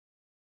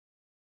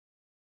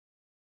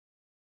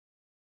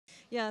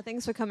Yeah,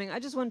 thanks for coming. I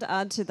just wanted to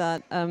add to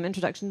that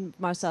introduction,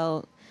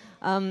 Marcel.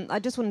 I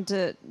just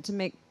wanted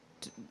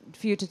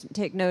for you to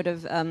take note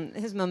of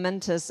his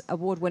momentous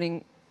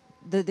award-winning,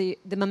 the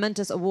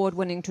momentous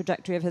award-winning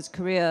trajectory of his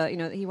career. You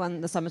know, he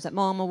won the Somerset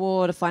Maugham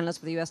Award, a finalist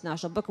for the U.S.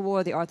 National Book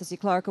Award, the Arthur C.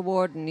 Clarke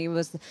Award, and he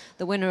was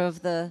the winner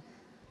of the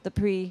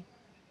Prix.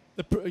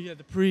 The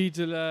Prix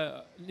de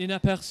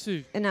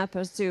l'Inaperçu.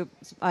 Inaperçu.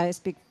 I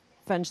speak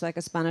French like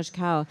a Spanish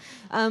cow,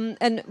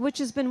 and which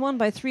has been won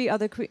by three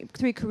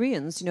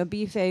Koreans. You know,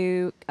 Bi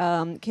Fei-yu,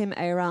 Kim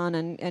Ae-ran,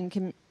 and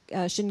Kim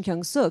Shin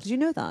Kyung-suk. Did you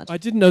know that? I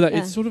didn't know that. Yeah.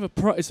 It's sort of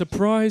it's a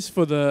prize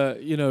for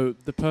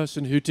the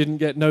person who didn't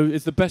get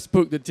It's the best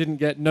book that didn't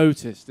get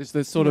noticed. It's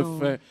the sort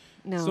of.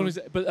 No.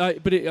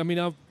 I mean,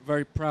 I'm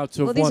very proud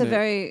to have won it. Well, these are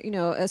very,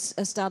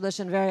 established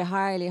and very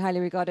highly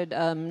regarded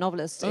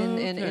novelists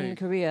in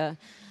Korea.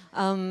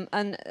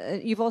 And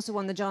you've also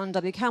won the John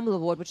W. Campbell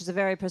Award, which is a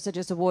very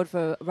prestigious award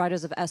for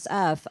writers of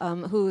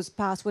SF, whose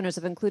past winners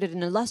have included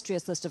an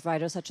illustrious list of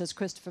writers such as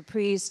Christopher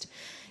Priest,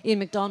 Ian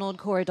MacDonald,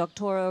 Cory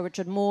Doctorow,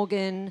 Richard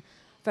Morgan,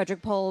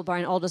 Frederick Pohl,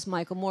 Brian Aldiss,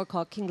 Michael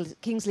Moorcock,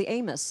 Kingsley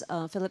Amos,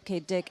 Philip K.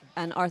 Dick,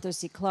 and Arthur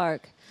C.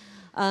 Clarke.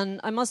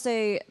 And I must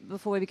say,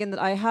 before we begin, that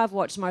I have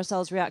watched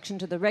Marcel's reaction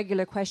to the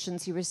regular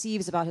questions he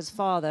receives about his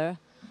father.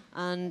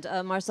 And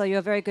Marcel, you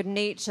are very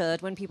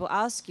good-natured when people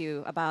ask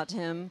you about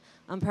him,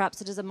 and perhaps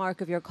it is a mark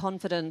of your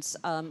confidence,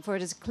 for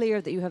it is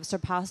clear that you have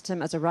surpassed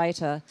him as a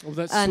writer. Well,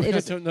 that's and I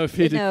don't know if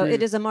he'd agree.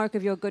 It is a mark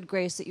of your good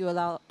grace that you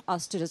allow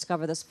us to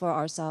discover this for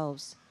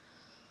ourselves.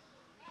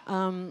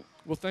 Well,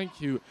 thank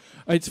you.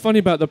 It's funny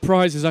about the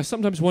prizes. I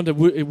sometimes wonder,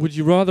 would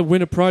you rather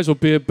win a prize or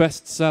be a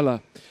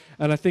bestseller?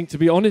 And I think, to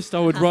be honest,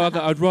 I'd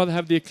rather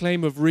have the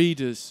acclaim of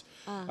readers.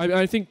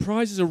 I think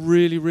prizes are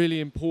really, really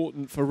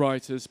important for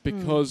writers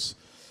because,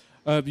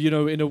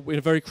 in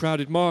a very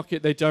crowded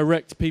market, they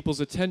direct people's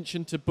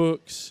attention to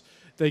books.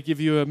 They give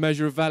you a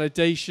measure of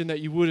validation that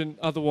you wouldn't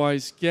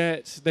otherwise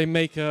get. They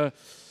make a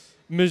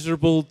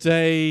miserable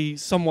day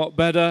somewhat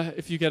better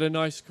if you get a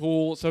nice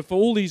call. So for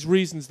all these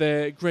reasons,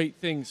 they're great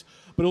things.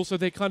 But also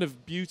they're kind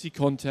of beauty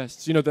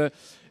contests. You know, the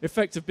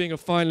effect of being a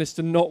finalist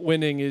and not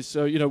winning is,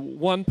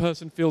 one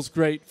person feels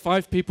great,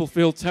 5 people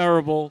feel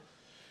terrible.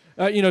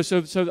 There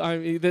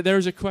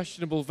is a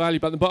questionable value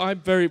about them. But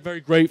I'm very,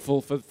 very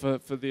grateful for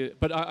the.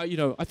 But I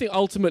think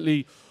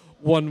ultimately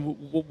one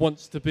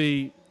wants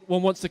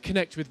to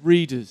connect with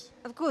readers.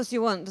 Of course,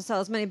 you want to sell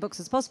as many books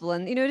as possible,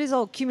 and it is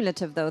all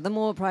cumulative. Though the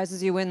more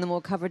prizes you win, the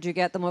more coverage you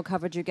get. The more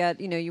coverage you get,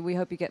 we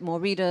hope you get more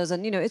readers,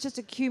 and it's just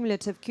a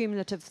cumulative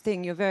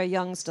thing. You're very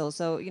young still,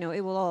 so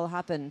it will all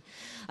happen.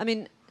 I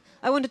mean,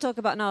 I want to talk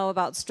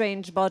about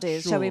Strange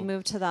Bodies. Sure. Shall we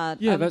move to that?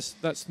 Yeah,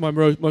 that's my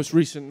most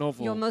recent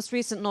novel. Your most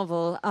recent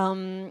novel.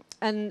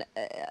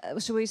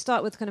 Shall we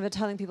start with kind of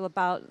telling people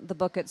about the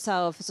book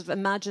itself? Sort of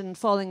imagine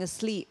falling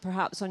asleep,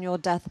 perhaps on your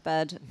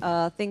deathbed,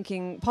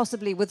 thinking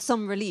possibly with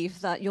some relief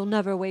that you'll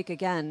never wake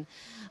again.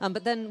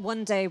 But then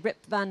one day,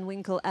 Rip Van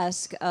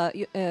Winkle-esque,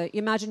 you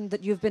imagine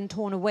that you've been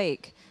torn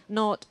awake,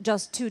 not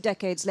just 2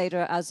 decades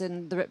later, as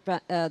in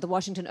the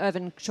Washington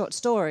Irving short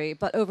story,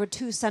 but over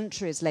 2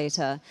 centuries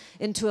later,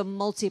 into a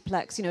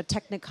multiplex,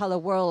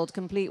 technicolor world,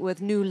 complete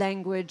with new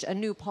language, a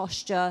new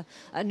posture,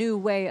 a new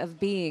way of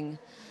being.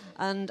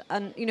 And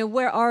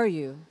where are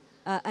you?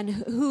 And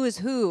who is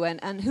who?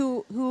 And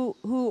who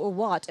or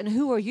what? And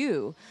who are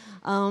you?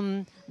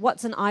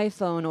 What's an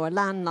iPhone or a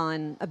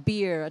landline, a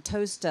beer, a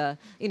toaster,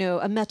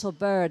 a metal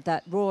bird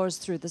that roars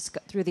through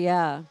the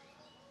air?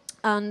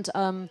 And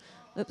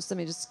let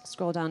me just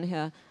scroll down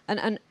here.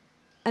 And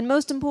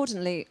most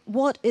importantly,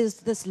 what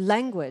is this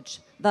language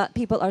that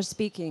people are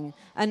speaking?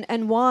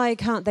 And why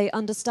can't they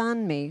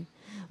understand me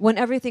when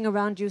everything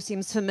around you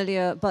seems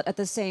familiar, but at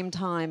the same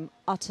time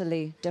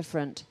utterly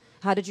different?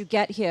 How did you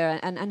get here,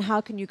 and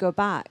how can you go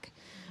back?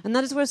 And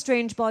that is where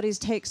Strange Bodies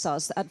takes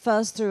us, at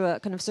first through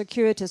a kind of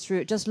circuitous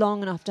route, just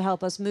long enough to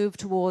help us move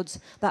towards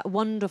that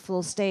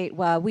wonderful state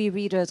where we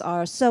readers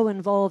are so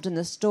involved in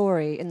the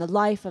story, in the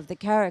life of the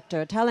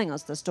character telling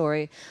us the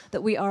story,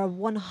 that we are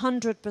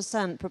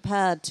 100%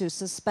 prepared to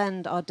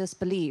suspend our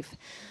disbelief.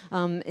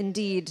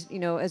 Indeed,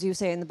 as you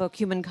say in the book,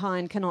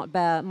 humankind cannot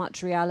bear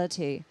much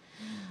reality.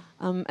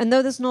 And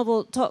though this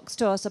novel talks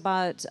to us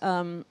about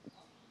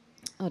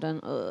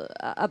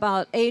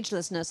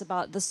agelessness,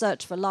 about the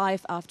search for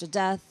life after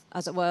death,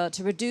 as it were,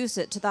 to reduce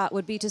it to that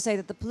would be to say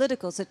that the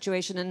political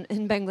situation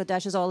in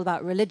Bangladesh is all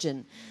about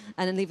religion,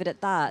 and leave it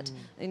at that.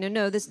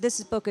 No,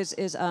 this book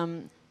is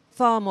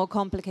far more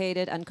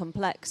complicated and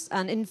complex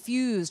and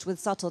infused with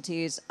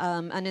subtleties.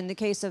 And in the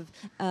case of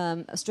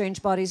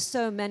Strange Bodies,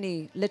 so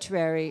many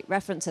literary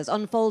references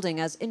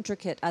unfolding as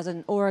intricate as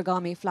an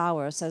origami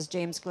flower, says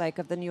James Blake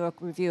of the New York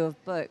Review of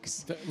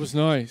Books. That was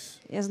nice.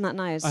 Isn't that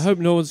nice? I hope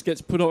no one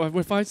gets put off.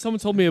 If someone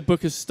told me a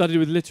book is studied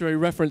with literary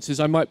references,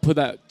 I might put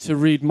that to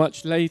read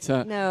much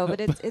later. No, but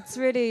it's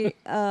really,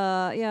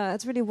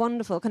 it's really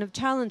wonderful. Kind of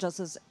challenge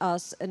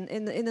us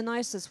in the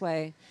nicest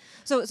way.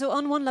 So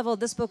on one level,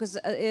 this book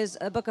is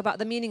a book about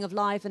the meaning of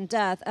life and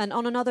death, and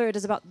on another, it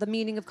is about the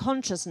meaning of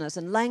consciousness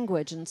and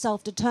language and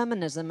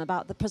self-determinism,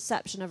 about the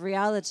perception of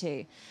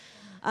reality.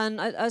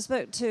 And I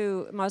spoke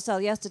to Marcel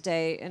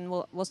yesterday, and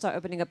we'll start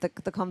opening up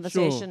the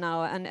conversation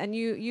now. And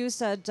you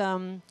said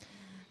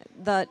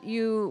that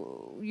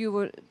you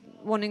were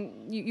wanting,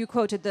 you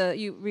quoted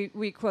you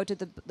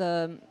re-quoted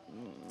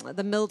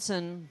the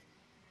Milton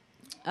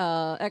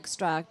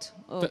extract.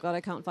 Oh God,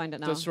 I can't find it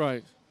now. That's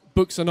right.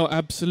 Books are not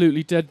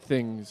absolutely dead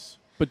things,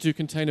 but do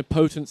contain a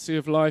potency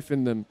of life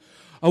in them.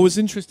 I was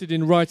interested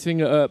in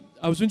writing. I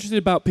was interested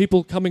about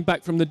people coming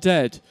back from the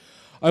dead.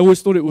 I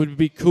always thought it would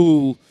be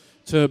cool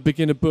to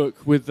begin a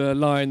book with a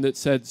line that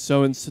said,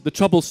 "So and so, the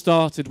trouble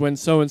started when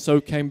so and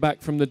so came back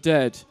from the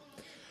dead."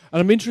 And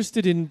I'm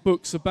interested in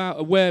books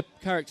about where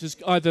characters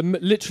either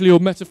literally or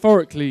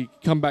metaphorically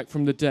come back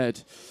from the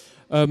dead.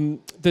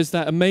 There's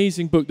that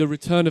amazing book, The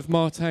Return of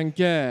Martin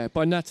Guerre,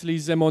 by Natalie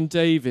Zemon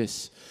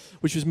Davis,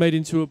 which was made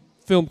into a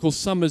film called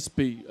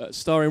Summersby,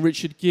 starring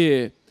Richard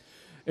Gere,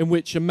 in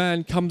which a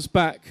man comes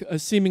back, a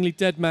seemingly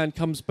dead man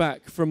comes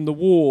back from the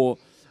war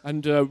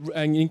and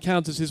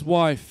encounters his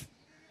wife,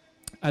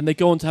 and they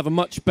go on to have a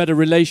much better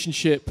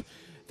relationship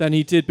than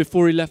he did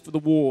before he left for the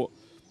war.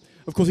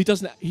 Of course,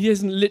 he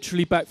isn't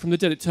literally back from the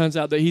dead. It turns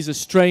out that he's a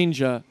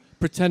stranger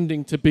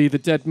pretending to be the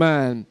dead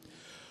man.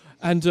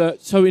 And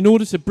so in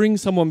order to bring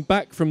someone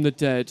back from the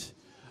dead,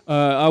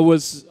 I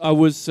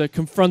was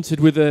confronted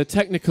with a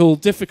technical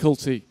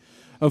difficulty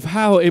of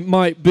how it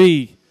might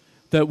be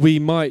that we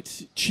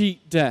might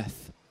cheat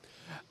death.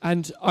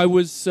 And I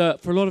was,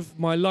 for a lot of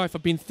my life,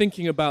 I've been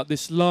thinking about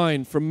this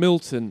line from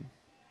Milton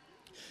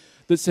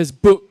that says,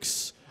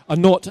 "Books are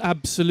not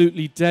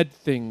absolutely dead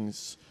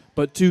things,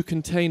 but do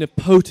contain a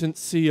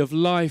potency of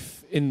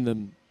life in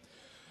them."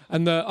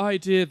 And the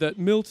idea that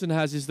Milton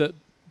has is that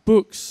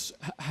books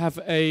have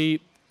a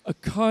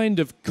kind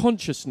of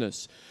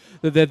consciousness,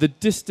 that they're the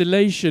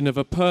distillation of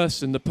a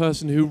person, the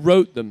person who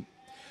wrote them.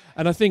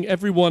 And I think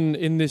everyone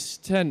in this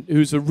tent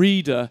who's a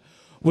reader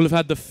will have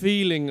had the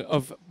feeling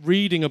of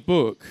reading a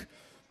book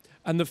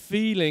and the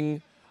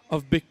feeling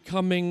of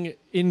becoming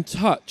in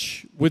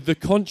touch with the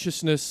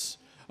consciousness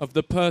of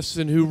the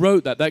person who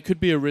wrote that. That could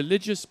be a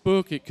religious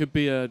book, it could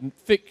be a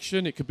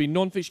fiction, it could be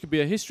non-fiction, it could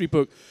be a history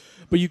book.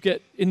 But you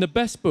get, in the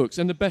best books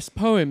and the best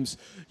poems,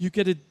 you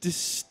get a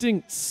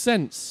distinct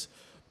sense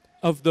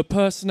of the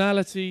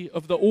personality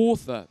of the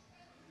author.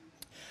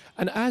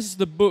 And as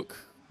the book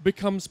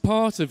becomes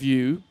part of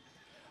you,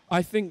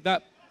 I think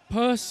that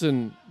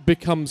person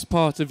becomes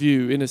part of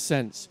you in a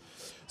sense.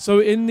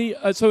 So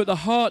so at the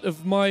heart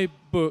of my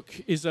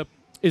book is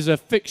a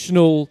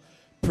fictional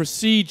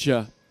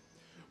procedure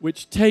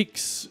which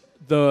takes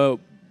the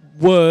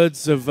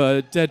words of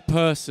a dead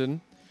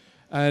person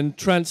and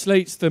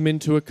translates them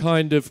into a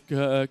kind of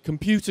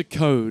computer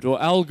code or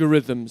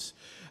algorithms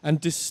and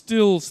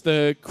distills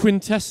the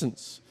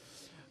quintessence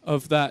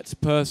of that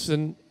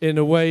person in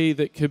a way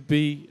that could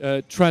be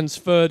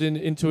transferred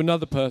into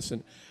another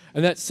person.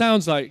 And that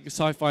sounds like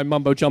sci-fi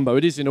mumbo-jumbo.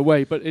 It is in a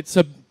way, but it's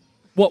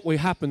what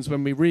happens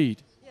when we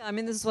read. Yeah, I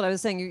mean, this is what I was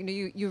saying.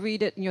 You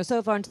read it, and you're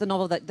so far into the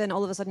novel that then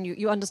all of a sudden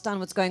you understand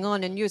what's going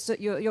on, and you're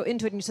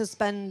into it, and you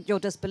suspend your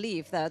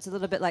disbelief there. It's a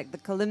little bit like the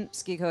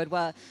Kolinsky Code,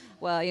 where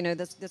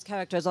this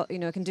character is,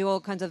 can do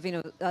all kinds of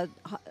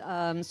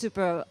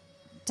super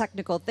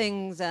technical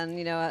things and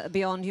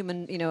beyond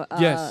human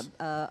yes.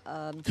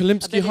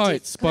 Kolinsky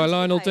Heights by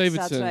Lionel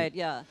Davidson. That's right.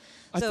 Yeah.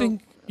 I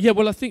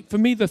think for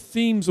me the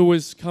themes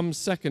always come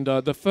second.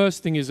 The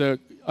first thing is I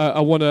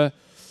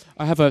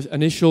have an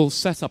initial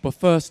setup, a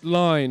first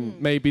line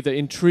maybe that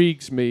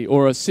intrigues me,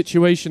 or a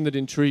situation that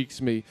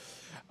intrigues me,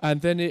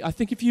 and then I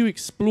think if you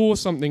explore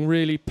something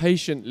really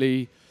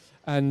patiently,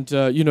 and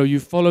you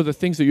follow the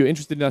things that you're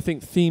interested in, I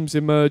think themes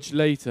emerge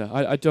later.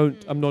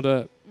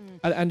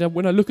 And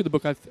when I look at the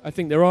book, I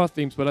think there are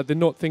themes, but they're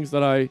not things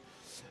that I,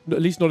 at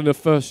least not in a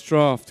first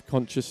draft,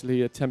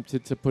 consciously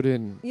attempted to put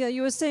in. Yeah,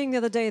 you were saying the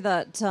other day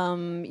that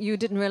you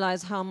didn't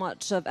realize how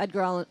much of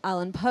Edgar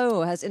Allan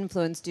Poe has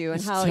influenced you, and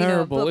it's how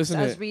terrible, books isn't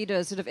as it?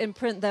 readers sort of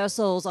imprint their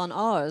souls on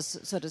ours,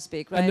 so to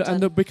speak, right?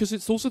 And because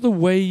it's also the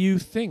way you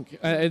think,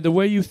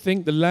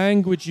 the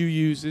language you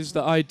use, is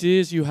the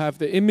ideas you have,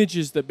 the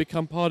images that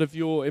become part of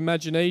your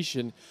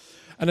imagination.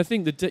 And I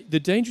think the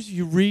danger is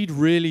you read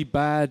really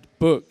bad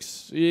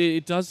books.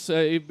 It does.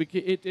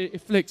 It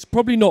afflicts,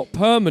 probably not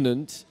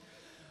permanent.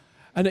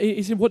 And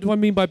what do I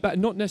mean by bad?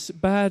 Not necessarily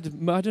bad.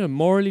 I don't know.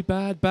 Morally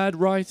bad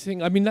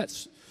writing. I mean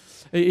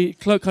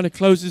kind of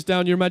closes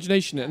down your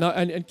imagination.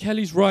 And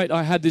Kelly's right.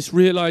 I had this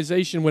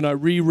realization when I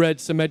reread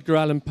some Edgar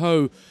Allan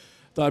Poe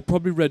that I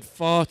probably read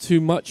far too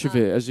much of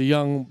it as a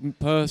young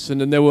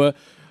person.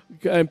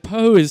 And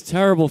Poe is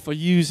terrible for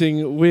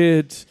using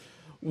weird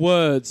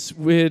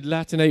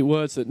Latinate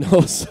words that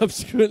Noel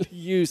subsequently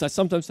used. I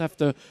sometimes have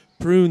to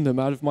prune them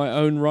out of my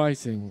own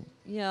writing.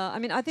 Yeah, I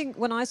mean, I think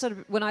when I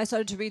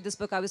started to read this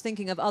book, I was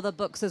thinking of other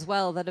books as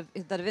well that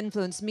have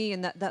influenced me,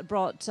 and that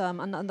brought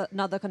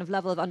another kind of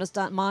level of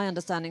my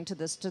understanding to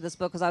this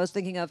book. Because I was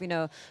thinking of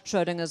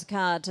Schrodinger's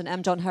Cat and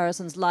M. John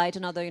Harrison's Light,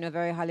 another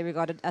very highly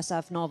regarded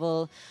SF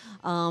novel,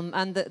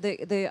 and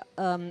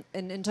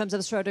in terms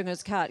of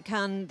Schrodinger's Cat,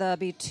 can there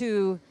be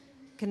two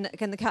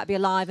can the cat be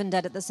alive and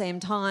dead at the same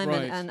time?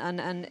 Right.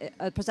 And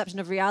a perception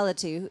of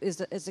reality. Is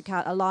the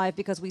cat alive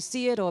because we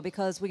see it, or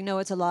because we know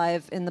it's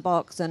alive in the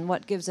box? And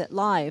what gives it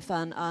life?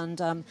 And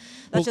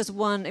that's just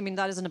one. I mean,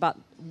 that isn't about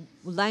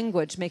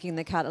language making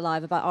the cat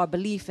alive. About our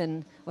belief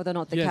in whether or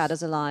not the Yes. cat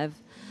is alive.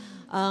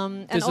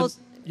 And also.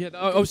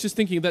 I was just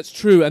thinking that's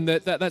true, and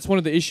that's one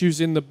of the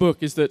issues in the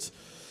book is that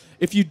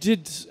if you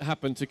did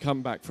happen to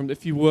come back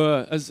if you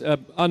were as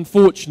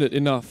unfortunate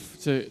enough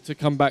to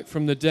come back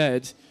from the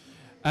dead,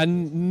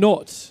 and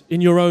not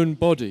in your own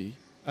body,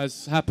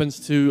 as happens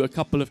to a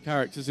couple of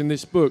characters in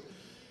this book,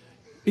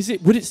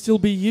 would it still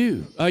be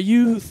you? Are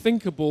you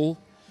thinkable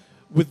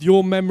with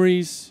your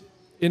memories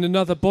in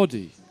another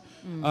body?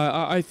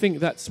 I think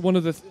that's one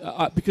of the...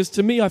 because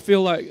to me, I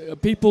feel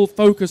like people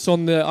focus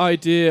on the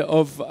idea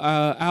of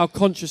our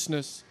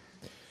consciousness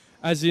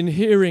as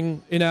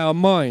inhering in our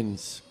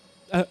minds.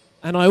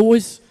 And I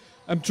always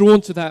am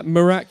drawn to that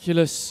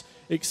miraculous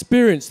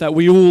experience that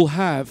we all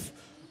have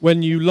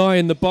when you lie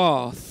in the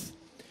bath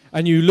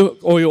and you look,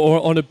 or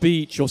on a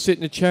beach, or sit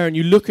in a chair and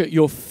you look at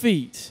your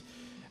feet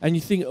and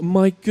you think,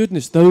 my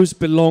goodness, those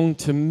belong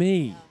to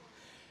me.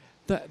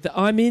 That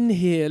I'm in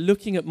here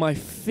looking at my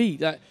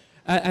feet.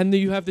 And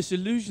you have this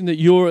illusion that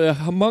you're a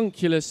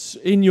homunculus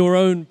in your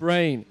own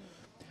brain.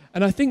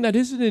 And I think that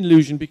is an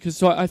illusion,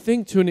 because I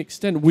think to an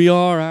extent we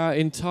are our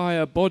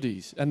entire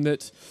bodies, and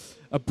that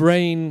a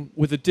brain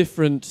with a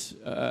different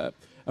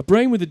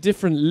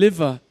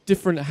liver,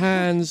 different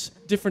hands,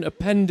 different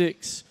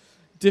appendix,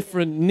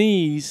 different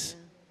knees.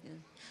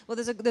 Well,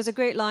 there's a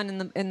great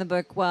line in the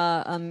book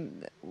where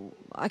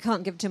I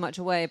can't give too much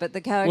away, but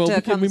the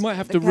character we might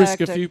have to risk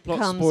a few plot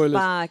comes spoilers.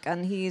 back,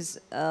 and he's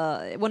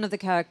one of the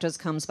characters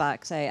comes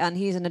back, and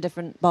he's in a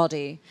different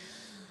body,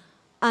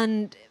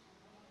 and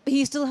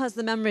he still has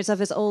the memories of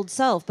his old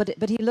self, but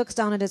he looks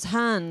down at his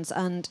hands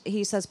and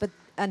he says,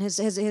 and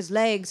his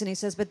legs, and he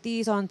says, but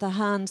these aren't the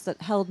hands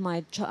that held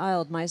my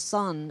child, my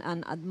son,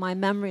 and my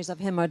memories of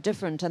him are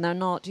different, and they're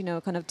not,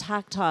 kind of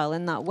tactile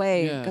in that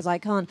way, because I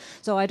can't,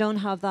 so I don't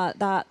have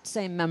that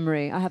same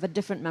memory. I have a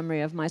different memory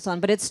of my son,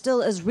 but it's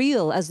still as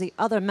real as the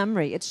other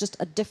memory. It's just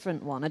a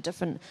different one, a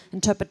different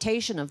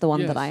interpretation of the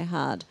one that I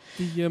had.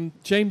 The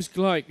James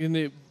Gleick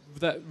in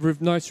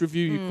that nice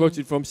review you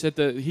quoted from said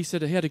that he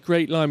had a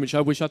great line which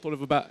I wish I thought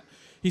of about.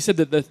 He said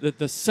that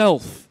the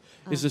self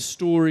is a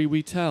story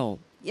we tell.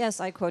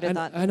 Yes, I quoted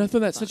that. And I thought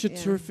that's such a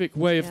terrific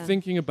way of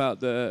thinking about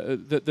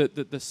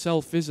the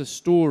self is a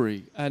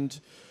story, and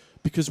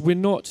because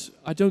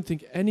I don't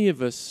think any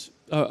of us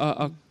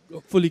are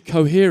fully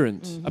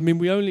coherent. I mean,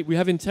 we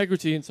have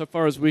integrity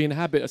insofar as we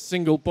inhabit a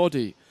single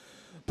body,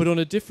 but on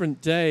a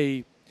different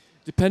day,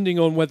 depending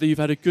on whether you've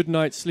had a good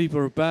night's sleep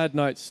or a bad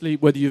night's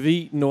sleep, whether you've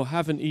eaten or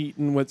haven't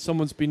eaten, whether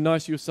someone's been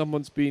nice to you or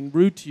someone's been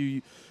rude to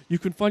you, you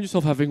can find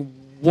yourself having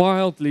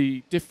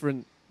wildly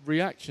different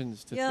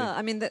reactions to things.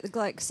 I mean,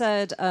 like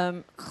said,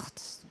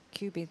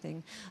 QB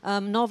thing.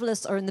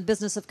 Novelists are in the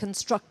business of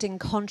constructing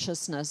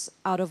consciousness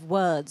out of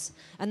words,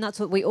 and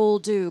that's what we all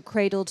do,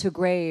 cradle to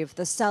grave.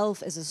 The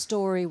self is a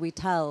story we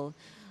tell.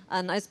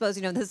 And I suppose,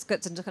 this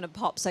gets into kind of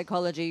pop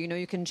psychology.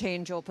 You can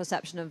change your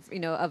perception of,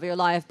 of your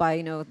life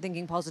by,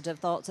 thinking positive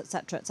thoughts,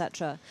 etc.,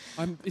 etc.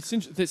 It's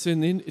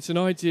an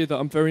idea that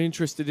I'm very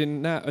interested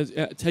in now,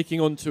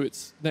 taking on to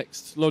its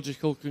next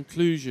logical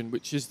conclusion,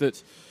 which is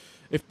that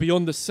if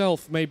beyond the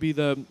self, maybe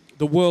the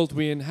world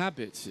we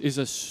inhabit is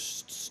a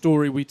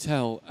story we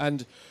tell.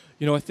 And,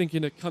 I think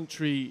in a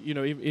country,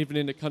 even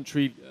in a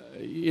country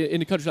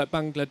like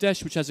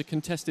Bangladesh, which has a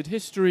contested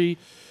history,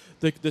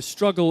 the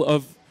struggle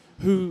of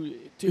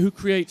who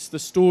creates the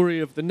story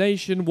of the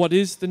nation, what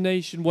is the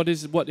nation, what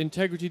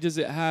integrity does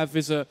it have,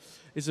 is a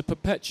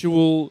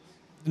perpetual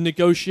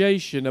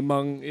negotiation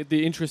among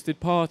the interested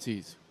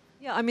parties.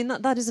 Yeah, I mean,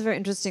 that is a very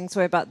interesting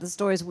story about the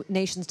stories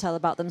nations tell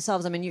about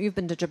themselves. I mean, you've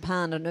been to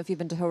Japan. I don't know if you've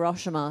been to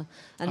Hiroshima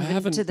and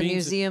been to the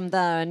museum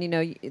there. And,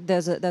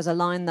 there's a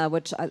line there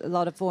which a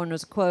lot of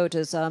foreigners quote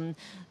is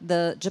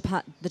the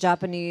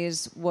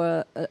Japanese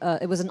were,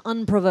 it was an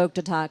unprovoked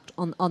attack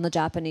on the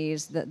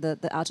Japanese,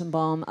 the atom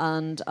bomb,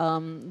 and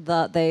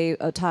that they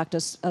attacked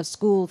a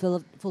school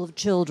full of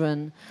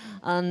children.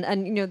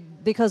 And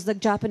because the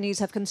Japanese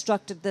have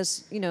constructed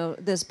this,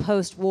 this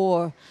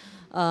post-war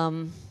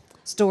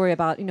story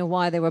about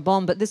why they were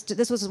bombed, but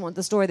this wasn't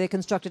the story they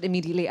constructed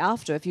immediately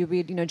after. If you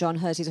read John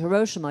Hersey's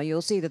Hiroshima,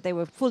 you'll see that they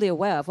were fully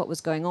aware of what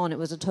was going on. It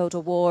was a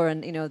total war,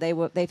 and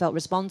they felt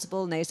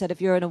responsible, and they said,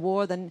 if you're in a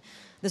war, then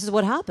this is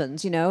what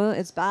happens.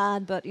 It's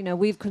bad, but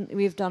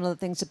we've done other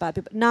things to bad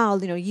people. Now,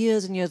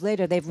 years and years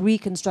later, they've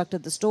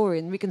reconstructed the story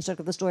and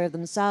reconstructed the story of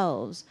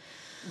themselves.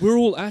 We're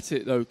all at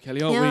it, though,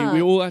 Kelly, aren't we?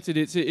 We're all at it.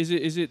 Is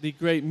it the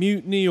Great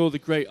Mutiny or the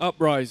Great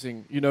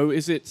Uprising?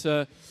 Is it?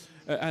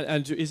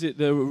 And is it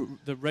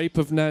the rape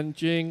of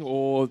Nanjing,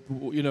 or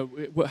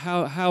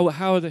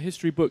how are the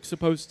history books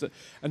supposed to?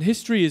 And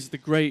history is the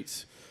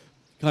great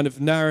kind of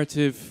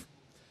narrative.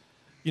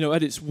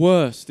 At its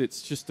worst, it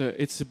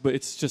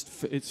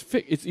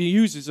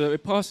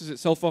passes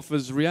itself off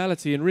as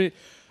reality, and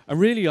And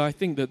really, I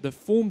think that the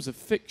forms of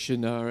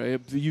fiction are,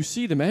 you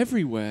see them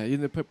everywhere, in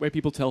the way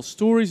people tell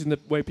stories, in the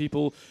way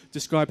people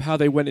describe how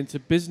they went into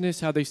business,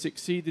 how they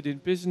succeeded in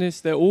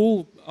business. They're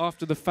all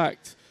after the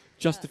fact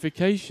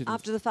justifications.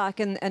 After the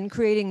fact, and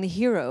creating the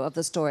hero of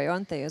the story,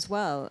 aren't they, as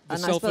well? The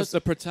and self as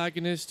the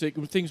protagonist,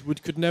 things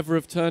could never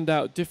have turned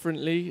out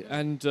differently.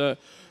 And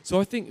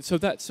so I think,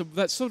 that's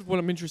sort of what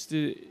I'm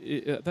interested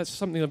in, that's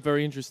something I'm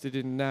very interested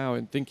in now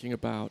and thinking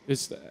about,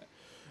 is that,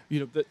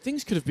 that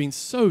things could have been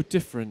so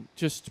different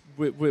just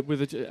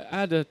with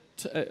add a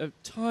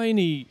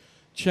tiny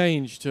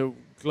change to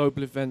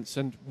global events,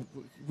 and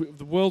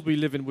the world we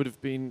live in would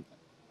have been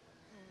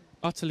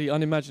utterly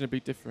unimaginably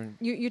different.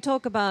 You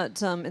talk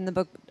about in the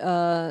book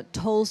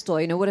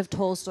Tolstoy. What if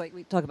Tolstoy?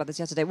 We talked about this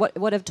yesterday.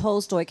 What if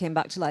Tolstoy came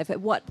back to life?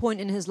 At what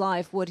point in his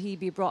life would he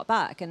be brought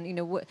back? And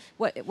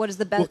what is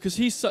the best? Well,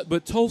 because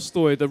but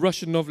Tolstoy, the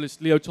Russian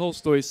novelist Leo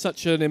Tolstoy, is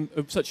such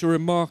a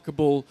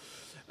remarkable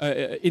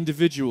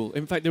individual.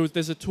 In fact,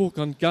 there's a talk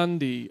on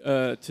Gandhi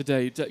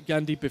today.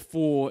 Gandhi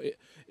before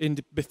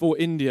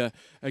India.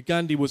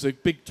 Gandhi was a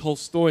big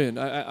Tolstoyan.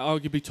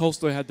 Arguably,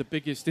 Tolstoy had the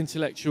biggest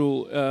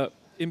intellectual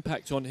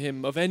impact on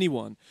him of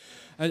anyone.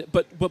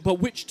 But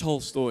which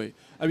Tolstoy?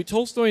 I mean,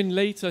 Tolstoy in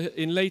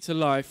later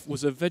life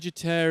was a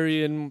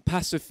vegetarian,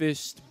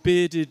 pacifist,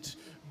 bearded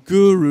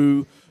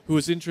guru who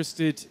was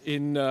interested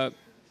in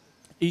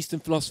Eastern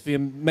philosophy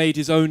and made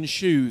his own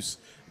shoes.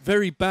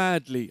 Very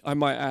badly, I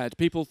might add.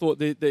 People thought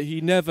that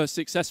he never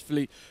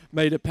successfully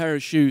made a pair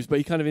of shoes, but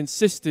he kind of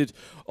insisted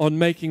on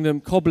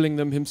cobbling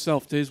them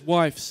himself, to his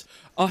wife's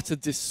utter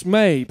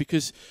dismay,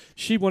 because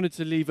she wanted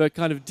to leave a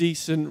kind of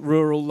decent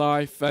rural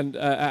life, and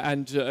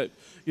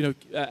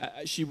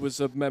she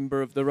was a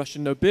member of the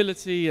Russian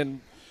nobility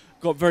and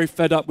got very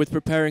fed up with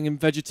preparing him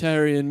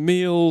vegetarian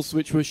meals,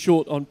 which were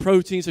short on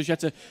protein, so she had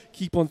to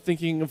keep on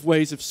thinking of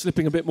ways of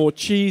slipping a bit more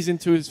cheese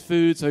into his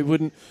food so he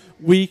wouldn't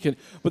weaken.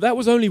 But that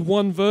was only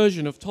one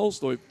version of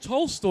Tolstoy.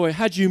 Tolstoy,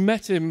 had you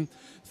met him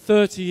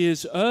 30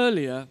 years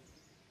earlier,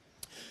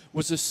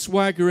 was a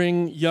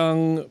swaggering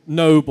young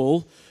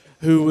noble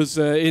who was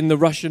in the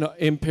Russian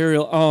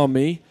Imperial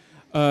Army,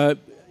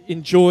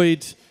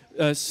 enjoyed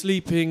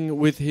sleeping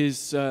with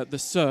the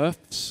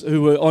serfs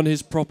who were on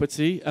his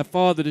property,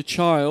 fathered a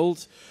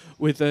child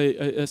with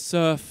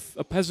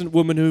a peasant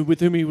woman with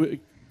whom he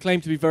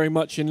claimed to be very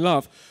much in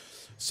love.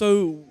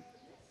 So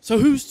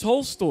who's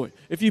Tolstoy?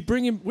 If you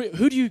bring him,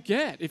 who do you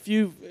get? If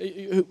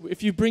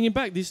you bring him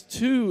back, these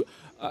two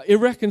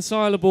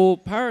irreconcilable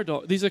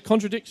paradox. These are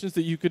contradictions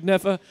that you could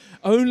never,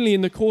 only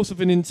in the course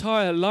of an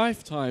entire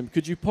lifetime,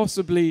 could you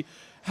possibly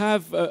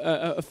have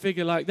a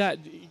figure like that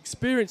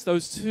experience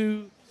those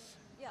two.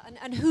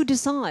 And who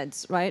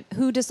decides, right?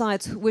 Who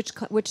decides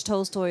which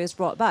Tolstoy is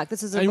brought back?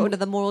 This is one of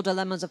the moral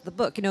dilemmas of the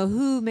book.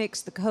 Who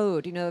makes the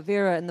code?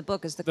 Vera in the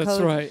book is the code.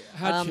 That's right.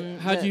 How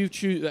do you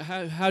choose?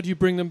 How do you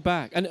bring them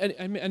back? And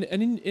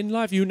in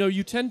life,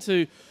 you tend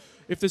to,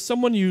 if there's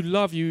someone you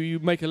love, you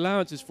make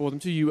allowances for them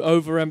too. You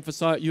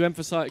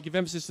give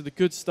emphasis to the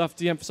good stuff,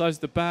 de-emphasize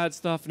the bad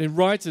stuff. And in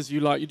writers you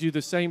do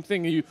the same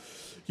thing.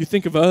 You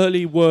think of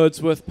early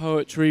Wordsworth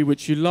poetry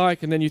which you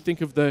like, and then you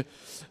think of the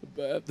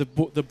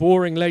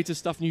boring later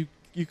stuff, and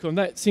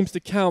that seems to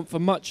count for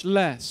much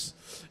less,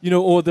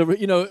 or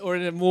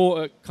in a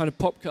more kind of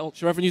pop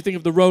culture. And you think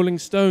of the Rolling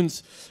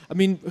Stones. I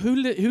mean,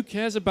 who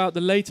cares about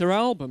the later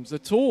albums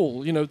at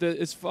all?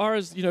 As far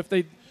as if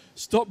they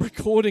stopped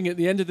recording at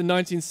the end of the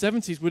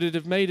 1970s, would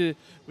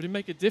it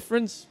make a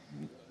difference?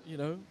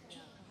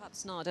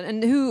 Perhaps not.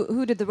 And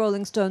who did the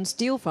Rolling Stones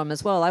steal from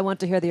as well? I want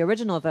to hear the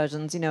original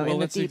versions. In the Deep South. Well,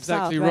 that's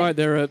exactly right.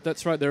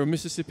 They're a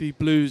Mississippi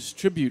blues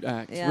tribute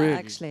act. Yeah, really.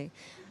 Actually.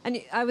 And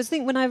I was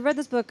thinking, when I read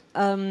this book,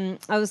 I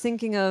was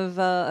thinking of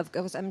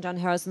M. John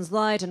Harrison's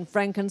Light and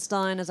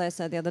Frankenstein, as I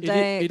said the other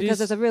day, because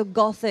there's a real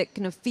gothic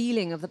kind of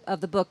feeling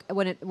of the book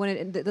when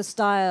the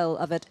style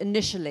of it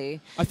initially.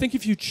 I think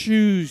if you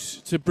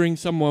choose to bring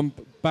someone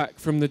back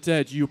from the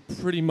dead, you're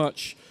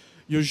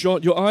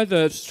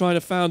either trying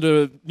to found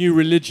a new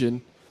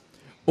religion,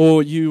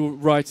 or you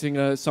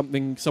writing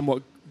something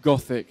somewhat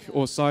gothic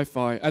or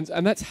sci-fi,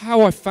 and that's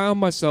how I found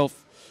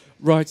myself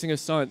writing a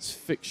science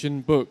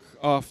fiction book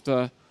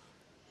after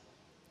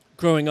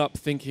growing up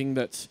thinking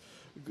that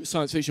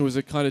science fiction was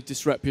a kind of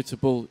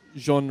disreputable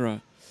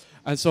genre.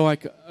 And so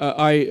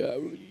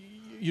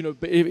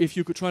if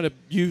you could try to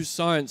use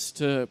science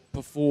to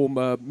perform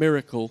a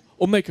miracle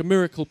or make a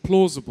miracle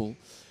plausible,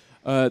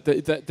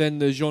 then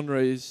the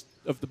genre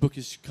of the book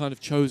is kind of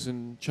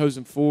chosen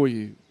for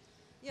you.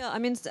 Yeah, I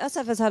mean,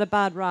 SF has had a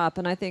bad rap,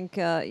 and I think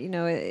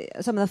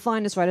some of the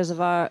finest writers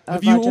of our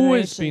Have you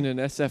always been an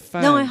SF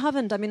fan? No, I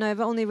haven't. I mean, I've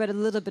only read a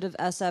little bit of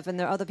SF, and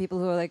there are other people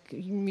who are like, they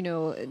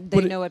know it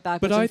backwards and forwards.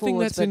 But I think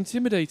that's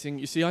intimidating.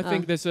 You see, I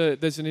think there's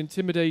an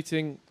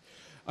intimidating.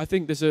 I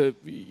think there's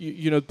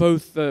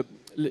both.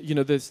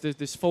 There's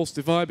this false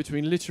divide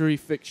between literary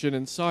fiction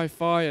and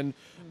sci-fi, and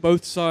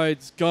both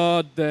sides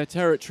guard their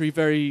territory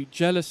very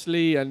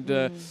jealously, and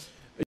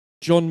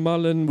John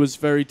Mullen was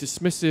very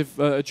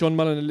dismissive. John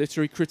Mullen, a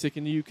literary critic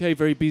in the UK,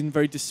 been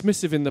very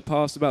dismissive in the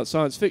past about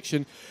science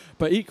fiction.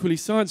 But equally,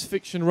 science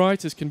fiction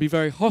writers can be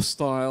very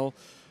hostile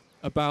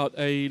about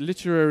a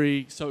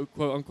literary, so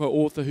quote-unquote,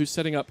 author who's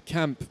setting up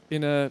camp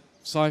in a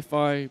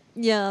sci-fi.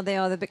 Yeah, they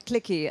are. They're a bit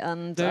clicky,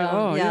 and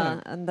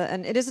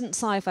and it isn't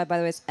sci-fi, by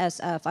the way. It's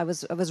SF. I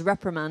was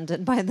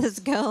reprimanded by this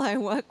girl I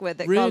work with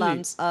at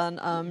Gollancz,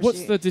 and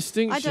what's the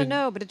distinction? I don't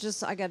know, but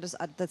I get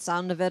the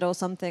sound of it or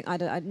something.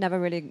 I never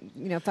really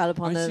fell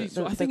upon I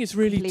think it's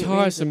really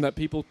tiresome that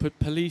people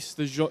police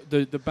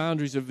the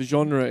boundaries of the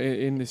genre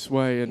in this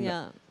way,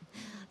 and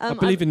I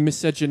believe in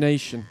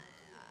miscegenation.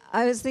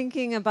 I was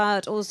thinking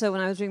about also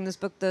when I was reading this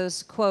book,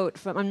 this quote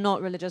from, I'm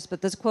not religious, but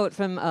this quote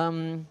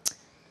from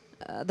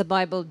the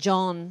Bible,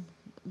 John,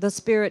 "The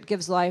Spirit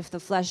gives life,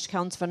 the flesh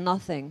counts for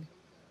nothing.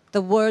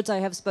 The words I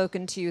have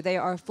spoken to you, they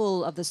are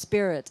full of the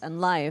Spirit and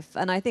life."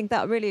 And I think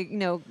that really,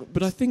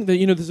 But I think that,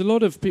 there's a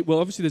lot of people,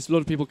 well, obviously there's a lot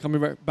of people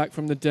coming back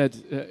from the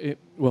dead,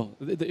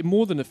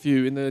 more than a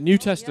few in the New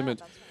Testament.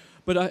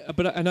 Yeah,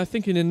 but I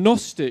think in a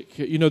Gnostic,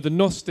 the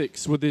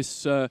Gnostics were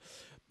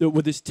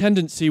this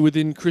tendency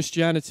within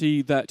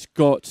Christianity that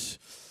got.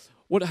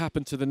 What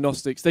happened to the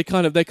Gnostics? They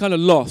kind of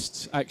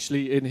lost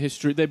actually in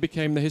history. They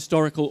became the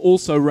historical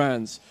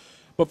also-rans.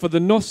 But for the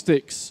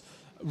Gnostics,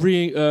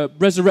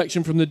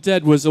 resurrection from the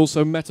dead was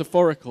also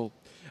metaphorical,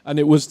 and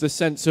it was the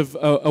sense of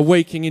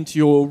awaking into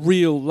your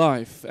real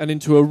life and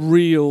into a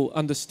real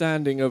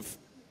understanding of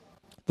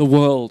the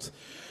world.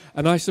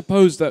 And I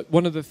suppose that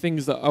one of the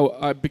things that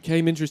I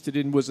became interested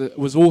in was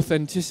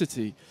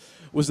authenticity.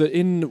 Was that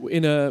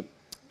in a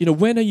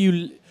when are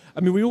you? I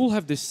mean, we all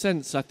have this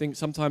sense, I think,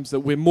 sometimes that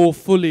we're more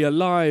fully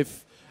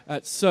alive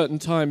at certain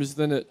times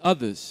than at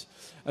others.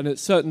 And at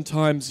certain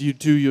times you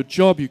do your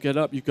job, you get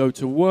up, you go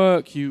to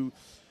work, in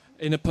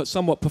a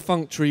somewhat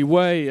perfunctory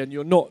way, and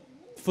you're not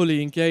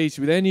fully engaged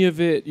with any of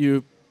it.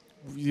 You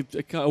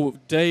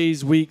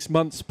days, weeks,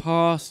 months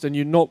passed, and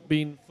you're not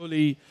being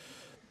fully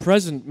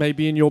present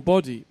maybe in your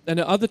body. And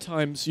at other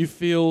times you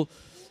feel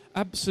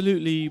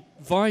absolutely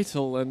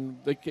vital and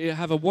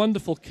have a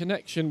wonderful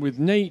connection with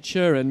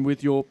nature and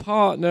with your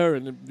partner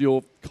and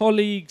your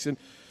colleagues, and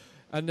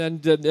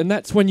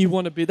that's when you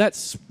want to be.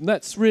 That's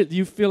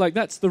you feel like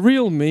that's the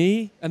real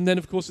me. And then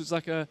of course it's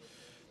like a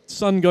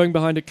sun going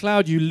behind a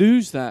cloud. You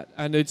lose that,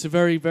 and it's a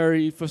very,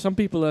 very, for some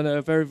people, a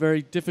very,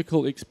 very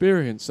difficult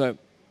experience. So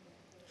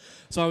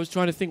I was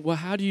trying to think, well,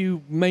 how do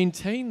you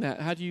maintain that?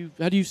 How do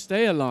you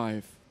stay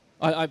alive?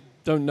 I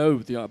don't know.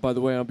 By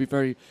the way, I'd be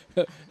very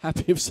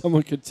happy if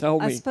someone could tell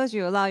me. I suppose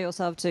you allow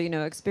yourself to,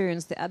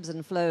 experience the ebbs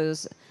and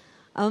flows.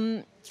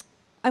 I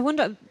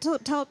wonder,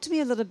 talk to me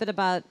a little bit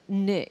about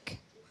Nick,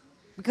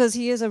 because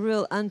he is a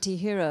real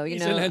anti-hero.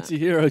 He's an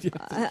anti-hero.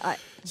 Yeah.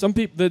 Some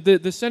people,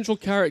 the central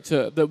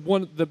character, the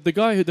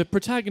guy, the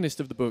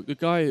protagonist of the book, the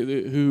guy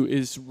who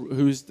is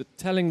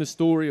telling the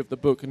story of the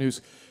book and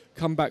who's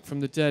come back from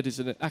the dead, is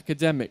an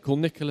academic called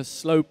Nicholas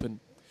Slopen.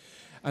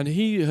 And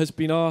he has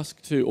been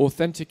asked to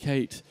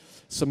authenticate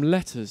some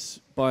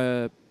letters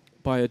by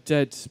a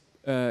dead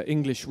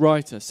English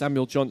writer,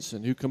 Samuel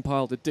Johnson, who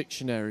compiled a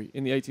dictionary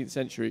in the 18th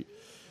century.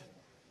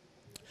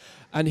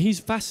 And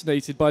he's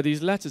fascinated by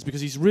these letters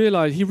because he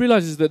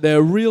realizes that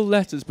they're real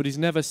letters, but he's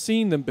never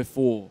seen them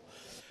before.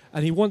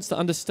 And he wants to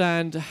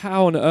understand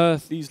how on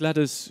earth these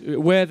letters,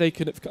 where they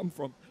could have come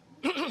from,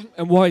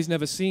 and why he's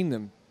never seen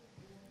them.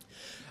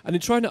 And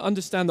in trying to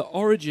understand the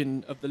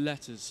origin of the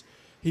letters,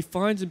 he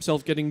finds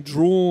himself getting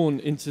drawn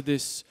into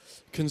this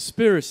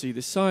conspiracy,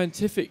 this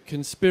scientific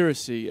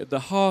conspiracy, at the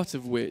heart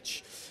of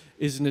which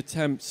is an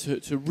attempt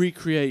to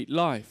recreate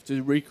life,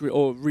 to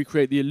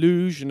recreate the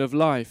illusion of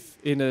life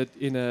in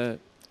a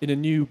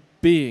new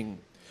being.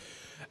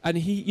 And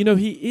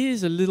he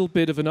is a little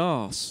bit of an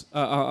arse,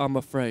 I'm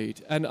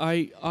afraid. And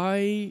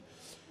I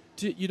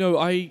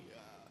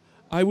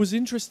was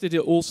interested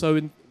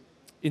also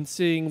in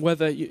seeing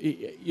whether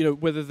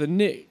whether the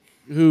Nick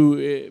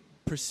who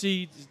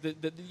precedes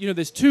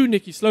there's two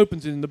Nicky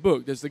Slopens in the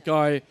book. There's the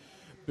guy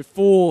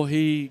before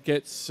he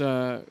gets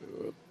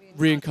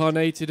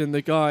reincarnated and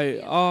the guy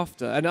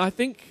after. And I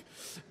think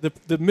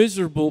the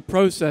miserable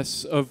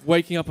process of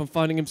waking up and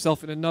finding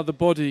himself in another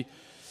body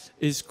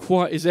is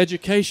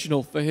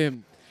educational for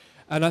him.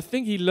 And I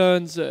think he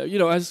learns,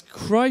 as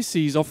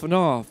crises often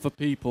are for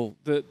people,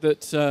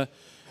 that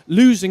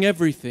losing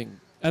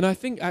everything. And I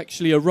think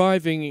actually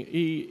arriving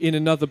in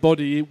another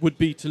body would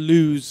be to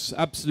lose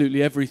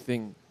absolutely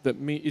everything that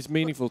is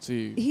meaningful to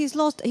you. He's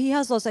lost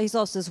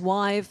his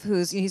wife,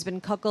 he's been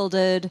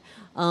cuckolded.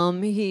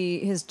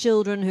 His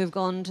children who've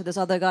gone to this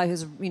other guy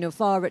who's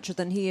far richer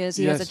than he is.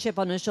 He has a chip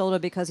on his shoulder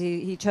because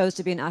he chose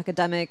to be an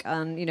academic,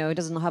 and he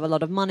doesn't have a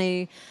lot of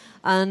money.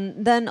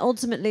 And then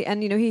ultimately,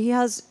 and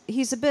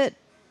he's a bit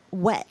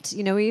wet.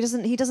 He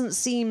doesn't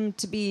seem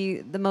to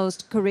be the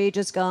most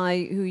courageous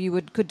guy who you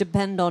could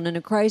depend on in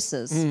a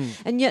crisis.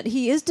 And yet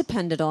he is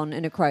depended on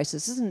in a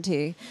crisis, isn't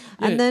he?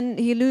 Yeah. And then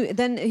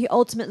he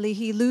ultimately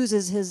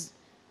loses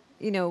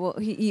well,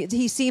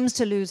 he seems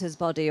to lose his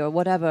body or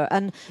whatever,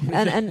 and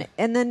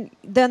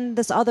then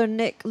this other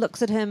Nick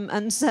looks at him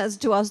and says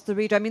to us, the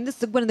reader. I mean,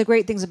 this is one of the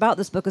great things about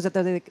this book is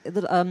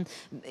that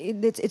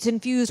it's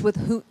infused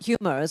with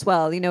humor as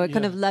well. It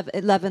kind of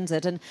it leavens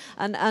it, and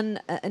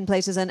in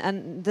places,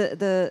 and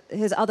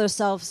his other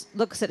self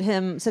looks at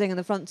him sitting in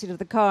the front seat of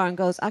the car and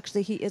goes,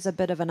 actually, he is a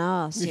bit of an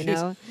ass,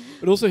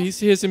 But also, he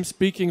hears him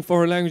speaking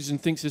foreign languages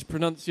and thinks his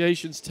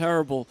pronunciation's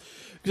terrible.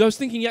 Because I was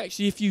thinking,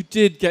 actually, if you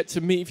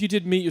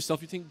did meet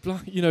yourself, you think,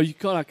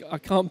 I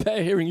can't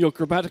bear hearing your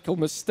grammatical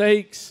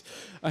mistakes.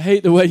 I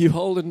hate the way you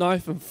hold a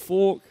knife and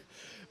fork.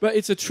 But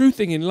it's a true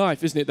thing in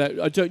life, isn't it?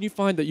 That don't you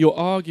find that your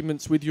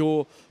arguments with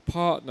your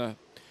partner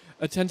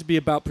tend to be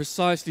about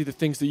precisely the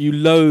things that you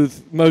loathe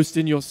most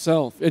in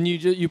yourself, and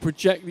you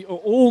project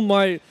all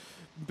my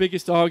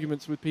biggest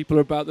arguments with people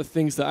are about the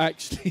things that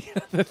actually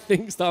the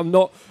things that I'm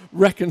not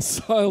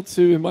reconciled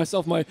to in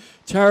myself, my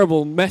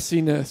terrible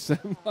messiness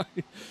and my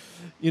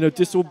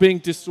being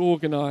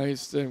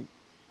disorganized.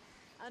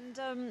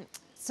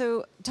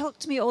 So talk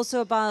to me also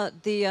about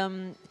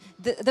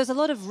there's a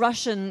lot of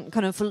Russian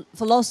kind of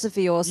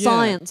philosophy or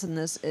science in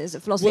this. Is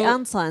it philosophy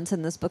and science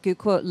in this book? You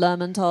quote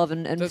Lermontov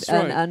and that's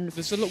right.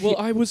 There's a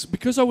lot,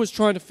 because I was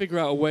trying to figure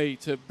out a way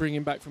to bring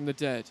him back from the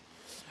dead,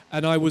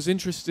 and I was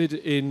interested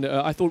in.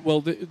 I thought,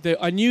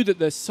 I knew that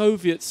the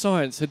Soviet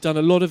science had done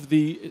a lot of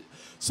the.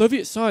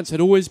 Soviet science had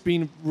always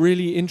been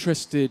really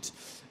interested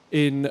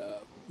in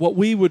what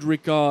we would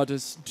regard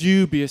as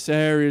dubious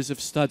areas of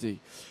study.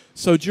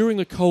 So during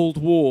the Cold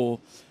War,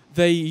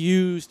 they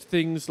used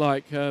things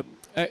like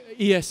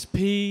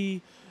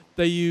ESP,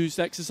 they used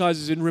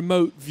exercises in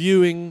remote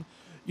viewing,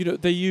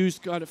 they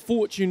used kind of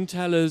fortune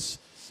tellers,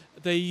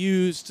 they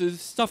used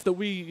stuff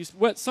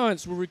that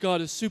science will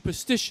regard as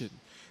superstition,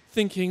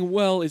 thinking,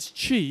 well, it's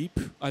cheap,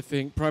 I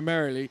think,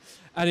 primarily,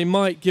 and it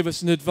might give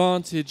us an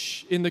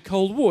advantage in the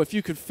Cold War. If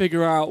you could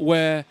figure out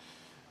where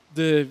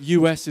the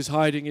US is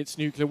hiding its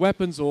nuclear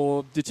weapons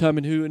or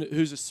determine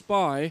who's a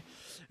spy,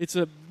 it's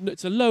a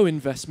low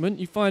investment.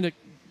 You find a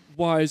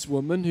wise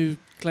woman who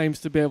claims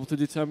to be able to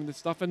determine this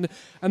stuff, and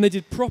they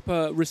did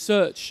proper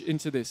research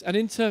into this and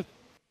into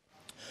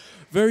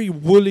very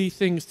woolly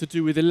things to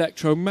do with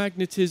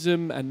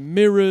electromagnetism and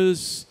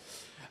mirrors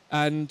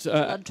and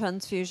blood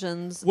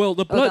transfusions. Well,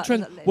 the blood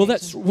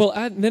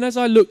and then as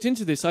I looked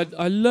into this,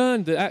 I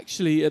learned that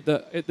actually at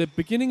the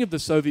beginning of the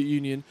Soviet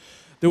Union,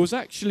 there was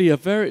actually a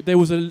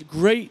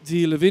great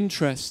deal of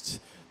interest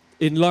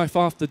in life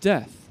after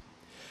death,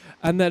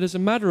 and that as a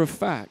matter of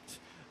fact,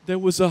 there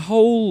was a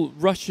whole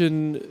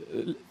Russian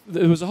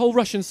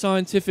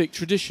scientific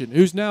tradition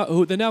who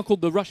they're now called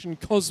the Russian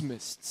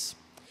cosmists,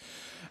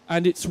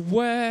 and it's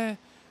where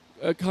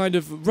a kind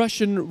of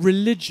Russian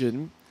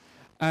religion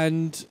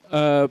and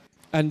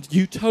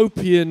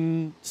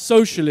utopian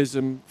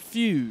socialism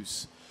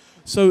fuse.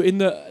 So in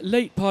the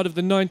late part of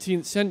the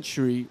 19th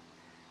century,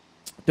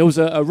 there was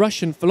a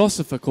Russian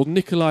philosopher called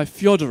Nikolai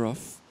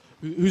Fyodorov,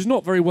 who's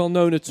not very well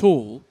known at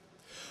all,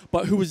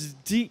 but who was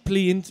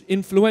deeply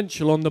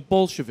influential on the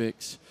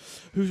Bolsheviks,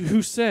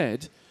 who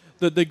said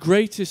that the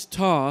greatest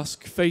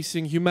task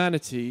facing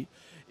humanity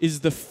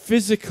is the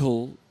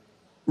physical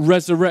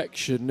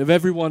resurrection of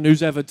everyone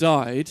who's ever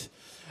died,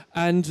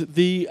 and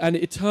an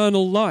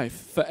eternal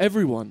life for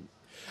everyone.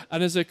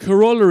 And as a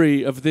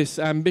corollary of this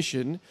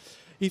ambition,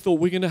 he thought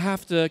we're going to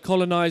have to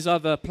colonize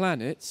other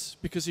planets,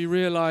 because he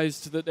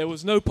realized that there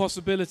was no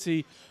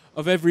possibility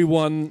of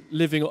everyone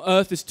living.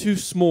 Earth is too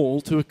small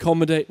to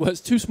accommodate. Well,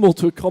 it's too small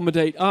to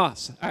accommodate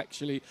us,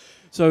 actually.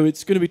 So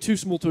it's going to be too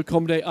small to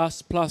accommodate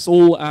us plus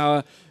all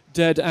our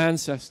dead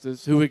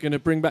ancestors who we're going to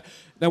bring back.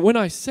 Now, when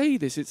I say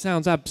this, it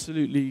sounds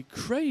absolutely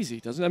crazy,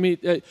 doesn't it? I mean,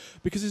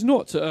 because it's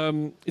not.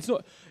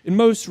 In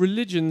most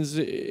religions,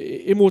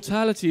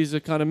 immortality is a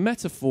kind of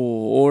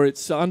metaphor, or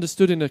it's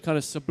understood in a kind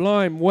of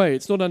sublime way.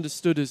 It's not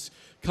understood as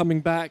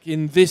coming back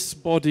in this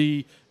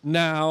body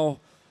now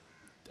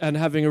and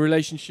having a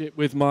relationship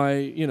with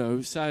my,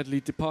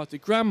 sadly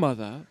departed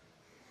grandmother.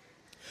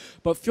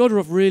 But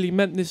Fyodorov really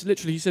meant this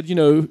literally. He said,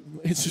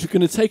 it's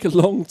going to take a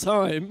long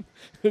time,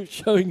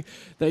 showing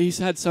that he's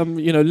had some,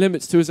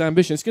 limits to his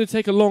ambition. It's going to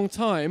take a long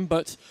time,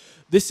 but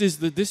this is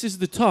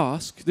the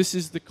task. This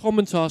is the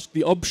common task,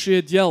 the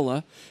obshir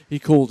dyela, he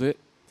called it.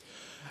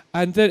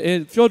 And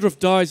then Fyodorov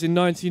dies in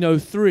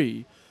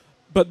 1903.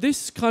 But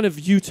this kind of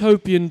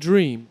utopian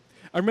dream,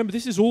 I remember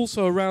this is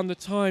also around the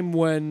time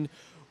when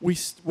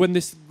this kind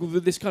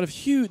of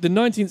the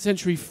 19th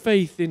century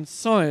faith in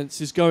science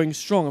is going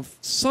strong.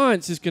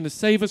 Science is going to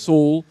save us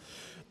all.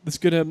 It's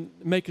going to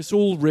make us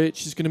all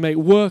rich. It's going to make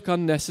work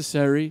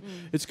unnecessary.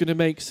 It's going to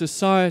make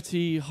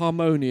society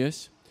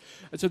harmonious.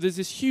 And so there's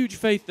this huge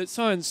faith that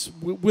science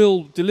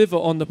will deliver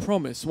on the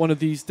promise one of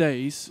these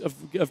days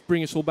of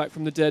bring us all back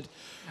from the dead.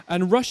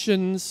 And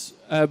Russian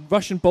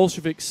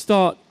Bolsheviks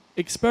start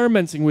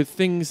experimenting with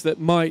things that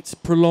might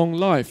prolong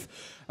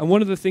life. And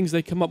one of the things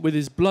they come up with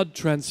is blood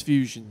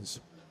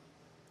transfusions.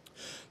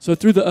 So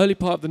through the early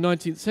part of the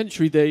 19th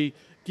century, they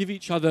give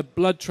each other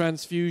blood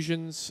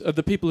transfusions.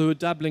 The people who are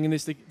dabbling in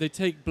this, they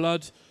take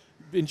blood,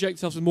 inject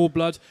themselves with more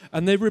blood,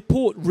 and they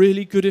report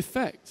really good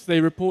effects.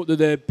 They report that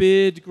their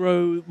beard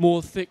grow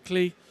more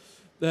thickly,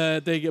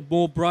 they get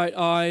more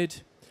bright-eyed,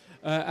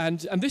 and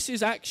this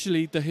is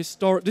actually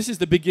this is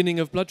the beginning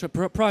of blood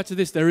prior to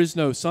this, there is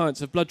no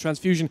science of blood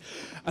transfusion,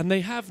 and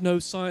they have no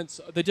science.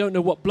 They don't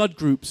know what blood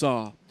groups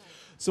are.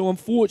 So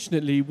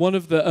unfortunately, one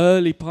of the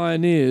early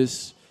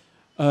pioneers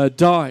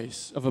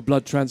dies of a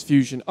blood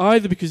transfusion,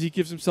 either because he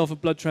gives himself a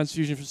blood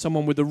transfusion from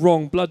someone with the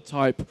wrong blood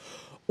type,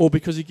 or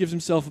because he gives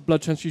himself a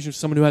blood transfusion from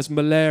someone who has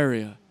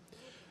malaria,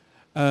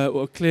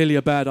 or clearly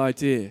a bad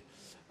idea.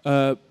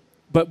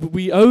 But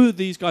we owe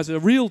these guys a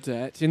real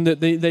debt in that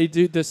they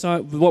do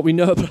what we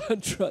know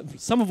about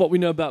some of what we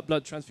know about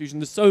blood transfusion.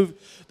 The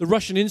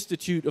Russian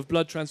Institute of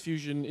Blood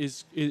Transfusion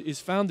is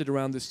founded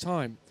around this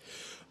time.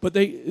 But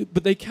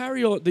they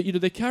carry on.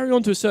 They carry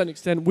on to a certain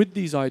extent with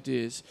these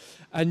ideas,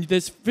 and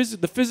there's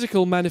the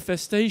physical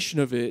manifestation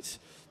of it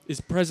is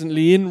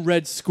presently in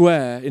Red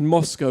Square in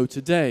Moscow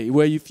today,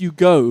 where if you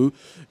go,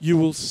 you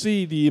will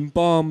see the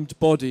embalmed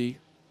body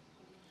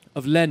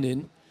of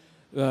Lenin,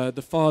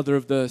 the father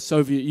of the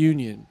Soviet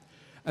Union.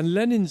 And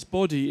Lenin's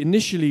body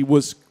initially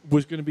was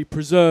going to be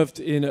preserved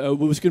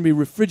was going to be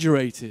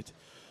refrigerated,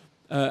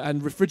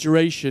 and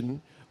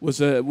refrigeration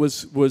was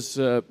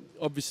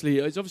obviously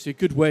a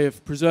good way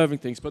of preserving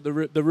things, but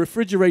the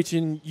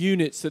refrigerating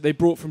units that they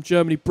brought from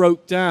Germany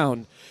broke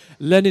down.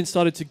 Lenin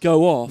started to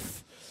go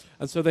off,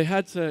 and so they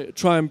had to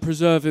try and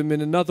preserve him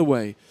in another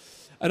way.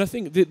 And I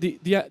think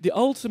the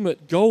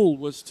ultimate goal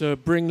was to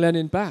bring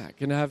Lenin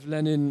back and have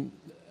Lenin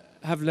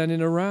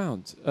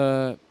around,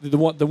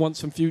 the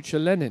once and future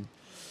Lenin,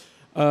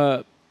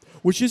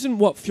 which isn't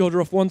what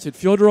Fyodorov wanted.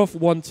 Fyodorov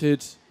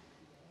wanted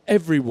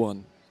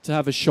everyone to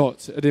have a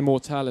shot at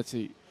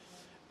immortality.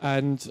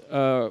 And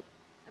I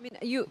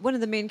mean, one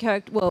of the main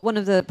characters. Well, one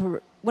of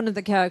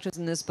the characters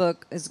in this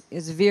book is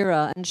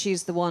Vera, and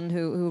she's the one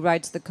who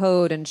writes the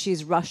code, and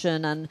she's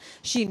Russian, and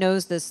she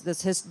knows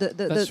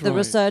the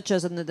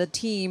researchers and the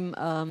team.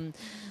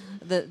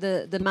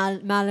 The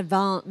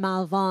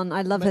Malvan.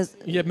 I love his.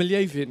 Yeah,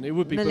 Milyevin. It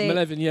would be, but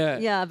Milyevin. Yeah.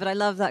 Yeah, but I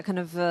love that kind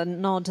of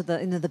nod to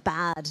the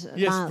bad.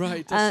 Yes,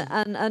 right.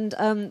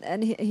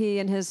 And he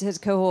and his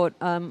cohort,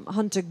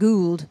 Hunter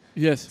Gould.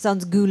 Yes.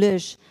 Sounds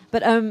ghoulish.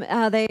 But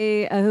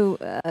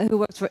who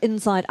works for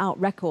Inside Out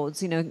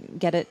Records,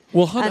 get it?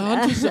 Well,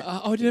 Hunter's.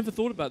 I never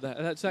thought about that.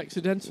 That's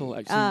accidental,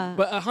 actually.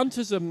 But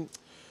Hunter's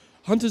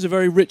a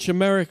very rich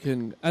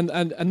American,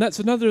 and that's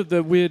another of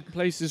the weird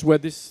places where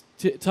this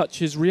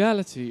touches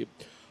reality.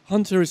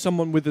 Hunter is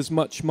someone with as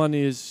much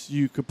money as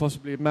you could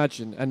possibly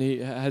imagine, and he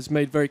has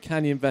made very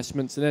canny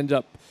investments and end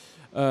up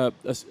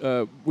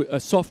a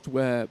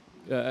software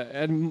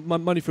and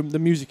money from the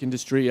music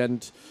industry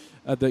and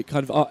the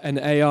kind of an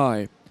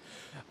AI.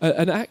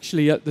 And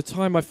actually, at the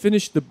time I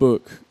finished the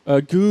book,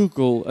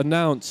 Google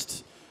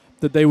announced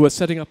that they were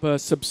setting up a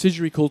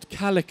subsidiary called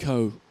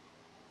Calico.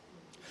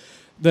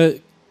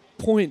 The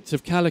point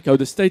of Calico,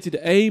 the stated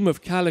aim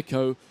of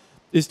Calico,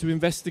 is to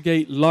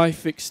investigate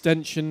life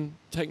extension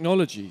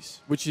technologies,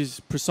 which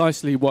is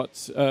precisely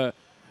what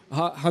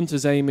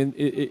Hunter's aim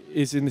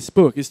is in this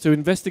book, is to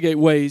investigate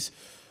ways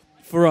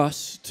for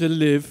us to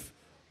live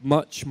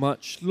much,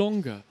 much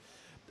longer.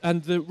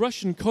 And the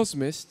Russian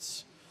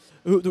cosmists,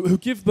 who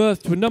give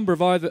birth to a number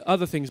of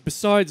other things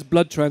besides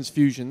blood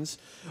transfusions,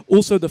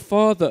 also the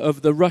father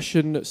of the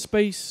Russian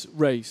space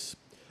race,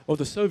 or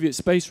the Soviet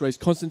space race,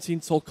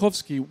 Konstantin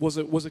Tsiolkovsky, was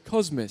a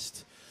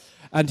cosmist,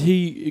 and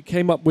he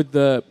came up with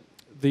the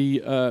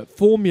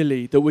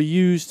formulae that were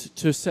used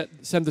to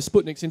send the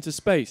Sputniks into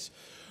space.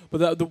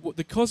 But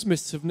the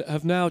cosmists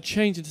have now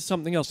changed into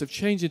something else. They've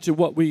changed into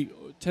what we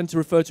tend to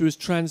refer to as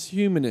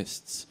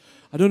transhumanists.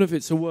 I don't know if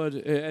it's a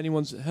word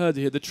anyone's heard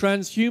here. The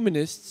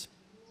transhumanists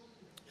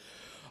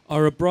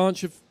are a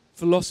branch of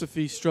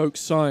philosophy stroke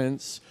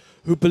science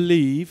who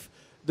believe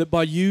that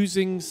by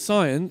using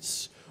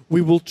science we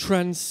will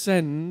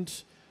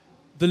transcend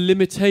the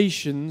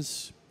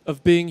limitations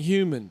of being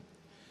human.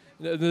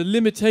 The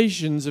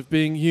limitations of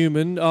being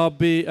human are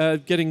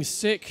getting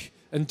sick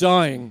and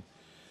dying.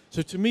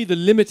 So to me, the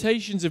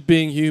limitations of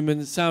being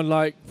human sound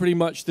like pretty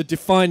much the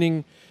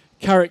defining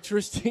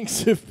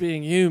characteristics of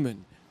being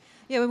human.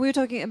 Yeah, when we were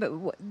talking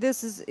about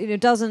this is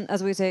doesn't,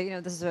 as we say,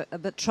 this is a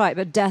bit trite,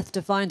 but death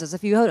defines us.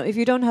 If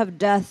you don't have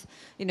death,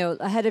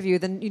 ahead of you,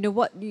 then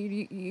what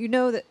you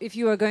know that if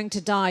you are going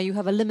to die, you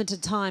have a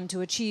limited time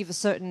to achieve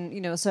certain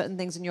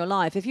things in your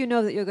life. If you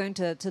know that you're going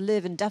to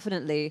live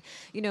indefinitely,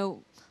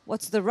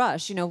 what's the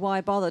rush?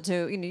 Why bother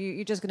to?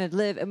 You're just going to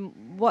live,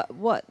 and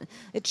what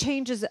it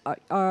changes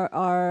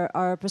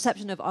our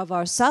perception of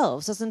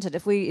ourselves, doesn't it?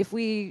 If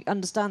we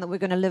understand that we're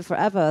going to live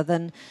forever,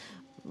 then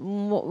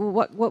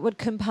what would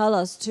compel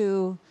us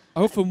to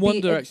I often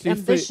wonder, actually,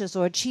 ambitious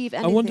or achieve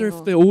anything? I wonder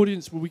if the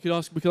audience, we could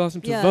ask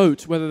them to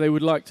vote whether they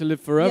would like to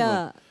live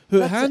forever.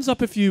 Yeah, hands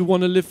up if you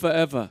want to live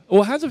forever,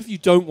 or hands up if you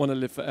don't want to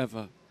live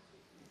forever,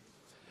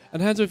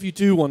 and hands up if you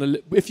do want to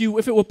live. If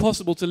it were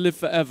possible to live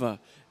forever,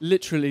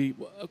 literally.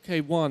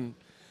 Okay, one.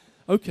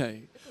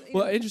 Okay.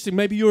 Well, interesting.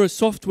 Maybe you're a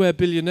software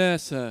billionaire,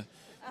 sir.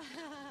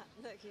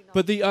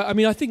 But I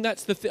mean, I think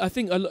that's I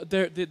think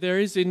there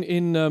is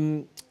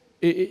in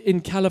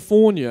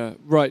California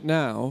right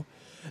now,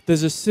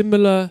 there's a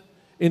similar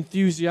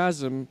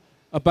enthusiasm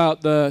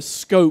about the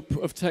scope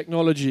of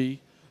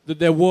technology that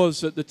there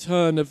was at the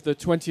turn of the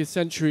 20th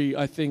century.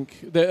 I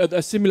think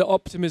a similar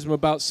optimism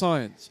about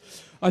science.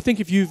 I think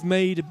if you've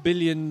made $1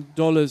 billion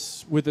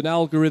with an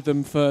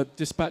algorithm for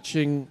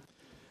dispatching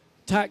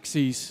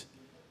taxis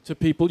to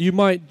people, you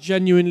might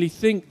genuinely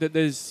think that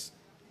there's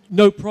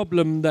no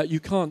problem that you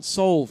can't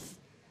solve.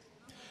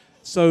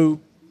 So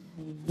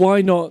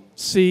why not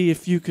see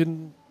if you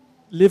can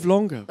live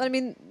longer? I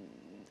mean,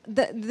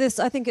 this,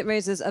 I think it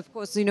raises, of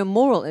course,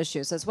 moral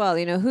issues as well.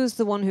 Who's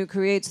the one who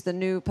creates the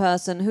new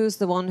person? Who's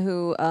the one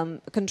who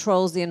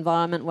controls the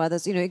environment? Where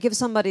there's, it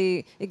gives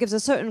a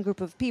certain group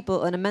of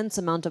people an immense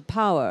amount of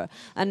power,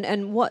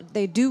 and what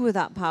they do with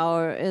that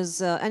power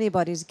is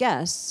anybody's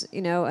guess.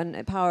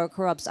 And power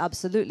corrupts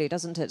absolutely,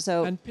 doesn't it?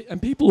 So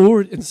and people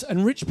already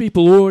and rich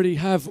people already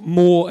have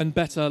more and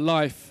better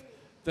life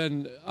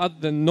than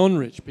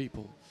non-rich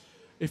people.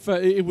 If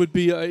it would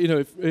be,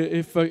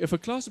 if a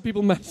class of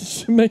people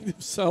manage to make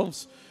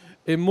themselves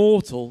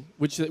immortal,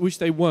 which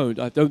they won't,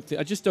 I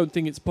just don't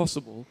think it's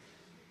possible.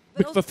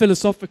 But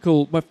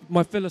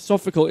my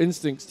philosophical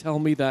instincts tell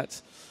me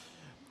that.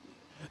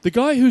 The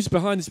guy who's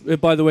behind this,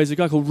 by the way, is a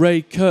guy called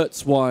Ray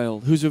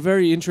Kurzweil, who's a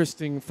very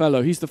interesting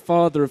fellow. He's the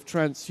father of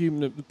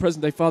the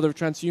present-day father of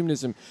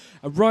transhumanism.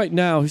 And right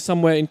now, he's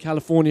somewhere in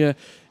California.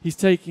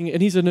 He's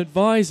an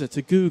advisor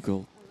to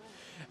Google.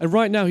 And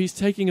right now he's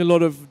taking a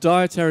lot of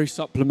dietary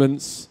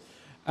supplements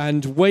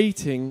and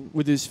waiting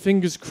with his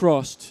fingers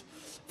crossed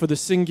for the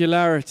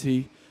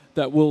singularity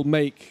that will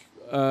make,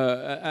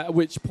 at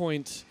which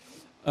point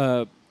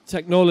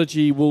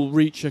technology will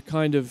reach a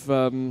kind of,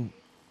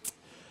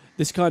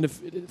 this kind of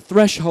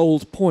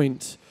threshold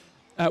point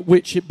at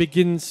which it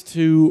begins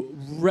to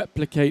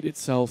replicate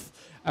itself,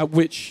 at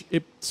which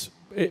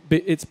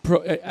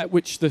at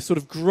which the sort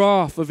of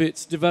graph of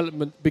its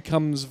development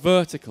becomes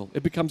vertical.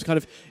 It becomes kind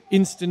of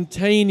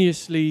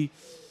instantaneously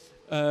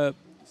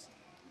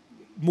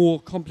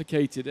more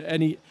complicated,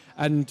 it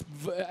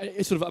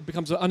sort of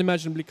becomes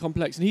unimaginably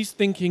complex. And he's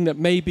thinking that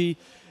maybe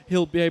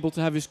he'll be able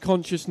to have his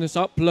consciousness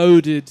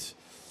uploaded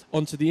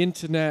onto the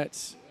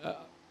internet.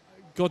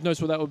 God knows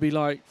what that would be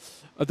like.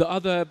 The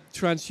other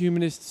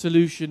transhumanist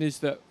solution is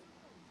that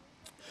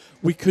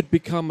we could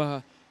become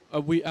our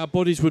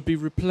bodies would be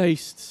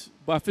replaced.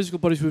 Our physical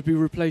bodies would be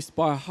replaced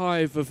by a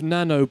hive of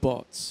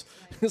nanobots.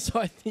 So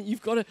I think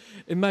you've got to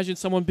imagine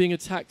someone being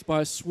attacked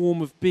by a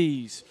swarm of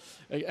bees,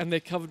 and they're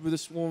covered with a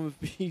swarm of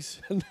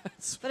bees, and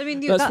that's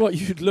what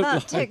you'd look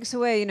like. That takes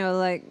away,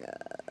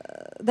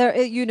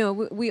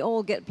 we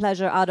all get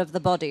pleasure out of the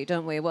body,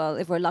 don't we? Well,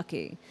 if we're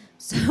lucky.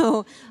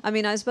 So, I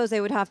mean, I suppose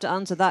they would have to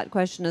answer that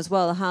question as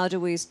well. How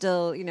do we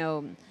still, you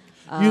don't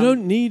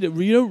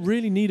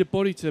really need a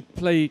body to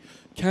play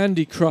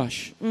Candy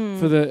Crush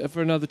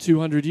for another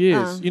 200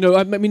 years.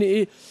 I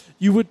mean,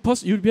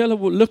 you'd be able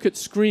to look at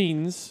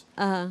screens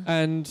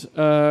and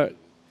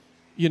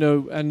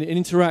and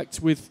interact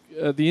with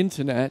the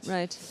internet.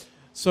 Right.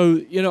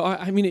 So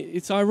I mean,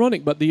 it's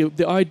ironic, but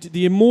the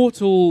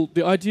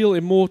ideal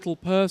immortal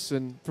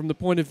person, from the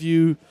point of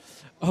view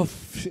of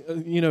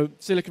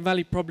Silicon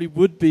Valley, probably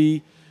would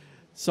be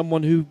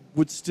someone who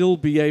would still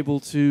be able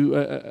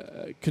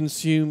to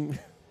consume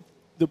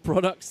the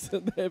products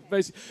that they're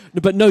basically.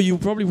 But no, you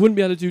probably wouldn't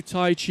be able to do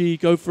Tai Chi,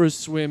 go for a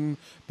swim,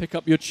 pick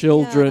up your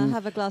children,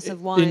 have a glass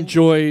of wine,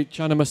 enjoy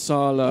chana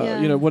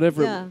masala,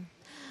 whatever. Yeah.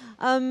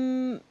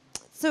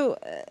 So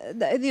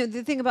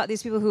the thing about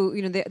these people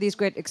who these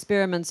great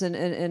experiments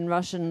in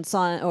Russian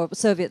science or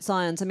Soviet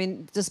science. I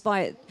mean,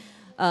 despite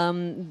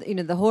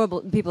the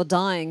horrible people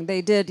dying,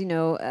 they did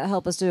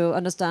help us to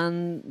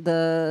understand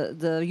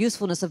the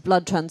usefulness of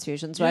blood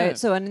transfusions, right? Yeah.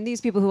 So and these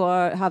people who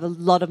have a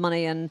lot of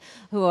money and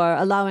who are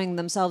allowing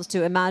themselves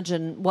to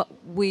imagine what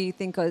we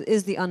think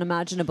is the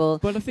unimaginable.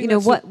 But I think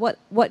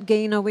what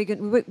gain are we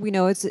going? We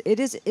know it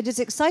is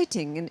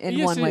exciting in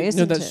yes, one way,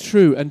 isn't it? No, that's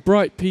true. And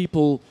bright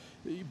people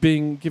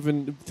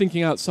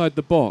thinking outside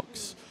the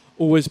box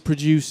always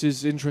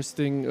produces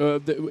interesting.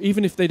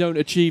 Even if they don't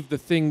achieve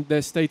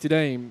their stated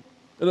aim.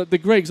 The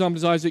great example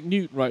is Isaac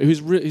Newton, right?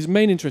 His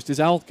main interest is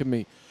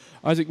alchemy.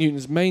 Isaac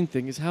Newton's main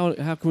thing is how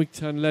can we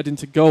turn lead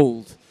into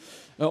gold?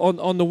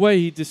 On the way,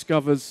 he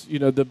discovers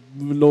the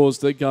laws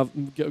that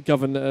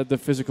govern the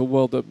physical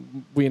world that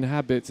we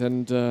inhabit,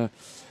 and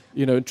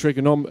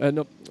trigonometry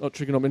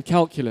and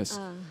calculus.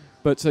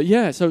 But so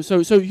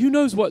who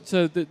knows what?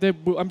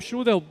 I'm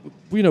sure they'll,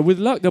 with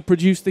luck, they'll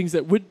produce things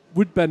that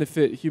would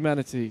benefit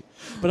humanity.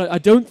 But I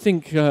don't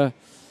think.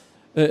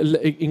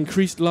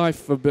 Increased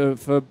life for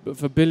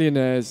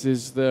billionaires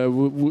is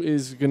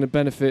going to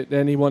benefit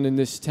anyone in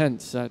this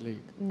tent, sadly.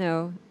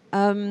 No.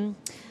 One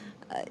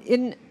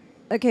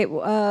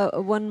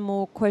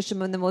more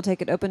question, and then we'll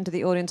take it open to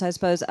the audience, I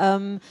suppose.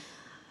 What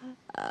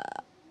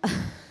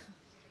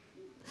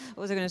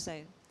was I going to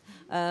say?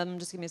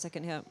 Just give me a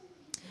second here.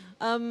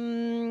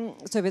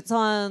 Soviet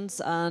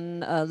science and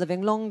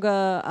living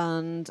longer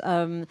and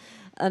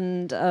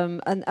and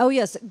oh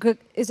yes,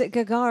 is it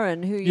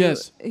Gagarin who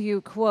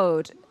you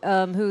quote?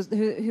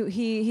 Who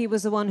he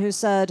was the one who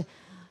said,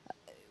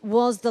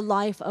 was the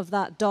life of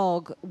that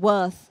dog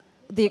worth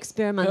the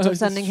experiment of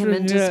sending him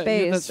into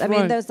space? I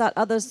mean, there's that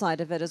other side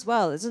of it as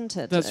well, isn't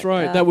it? That's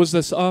right. That was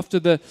this after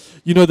the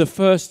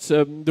first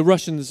the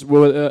Russians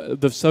were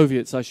the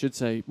Soviets, I should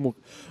say,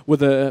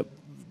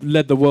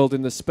 led the world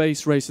in the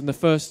space race, and the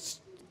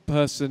first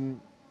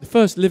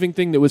living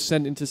thing that was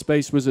sent into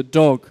space was a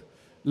dog,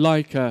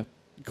 Laika.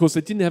 Of course,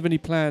 they didn't have any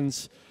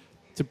plans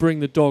to bring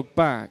the dog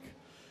back.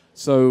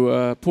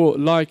 So poor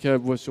Laika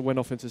went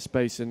off into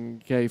space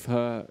and gave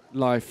her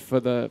life for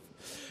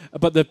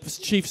But the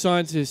chief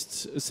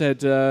scientist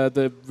said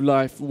it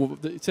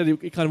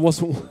kind of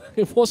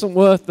wasn't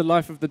worth the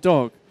life of the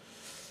dog,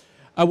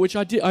 which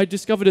I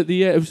discovered at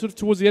the end. It was sort of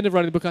towards the end of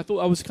writing the book. I thought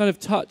I was kind of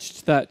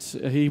touched that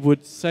he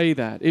would say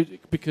that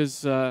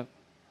because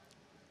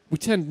we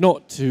tend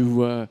not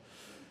to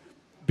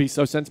be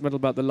so sentimental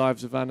about the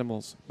lives of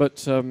animals,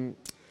 but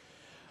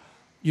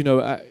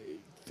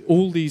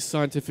all these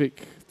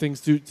scientific things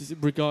do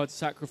regard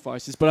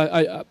sacrifices, but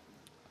I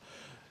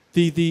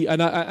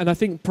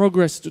think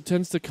progress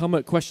tends to come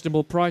at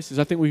questionable prices.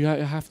 I think we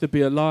have to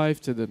be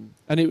alive to them.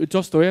 And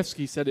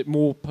Dostoevsky said it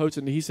more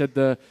potently. He said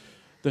the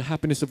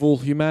happiness of all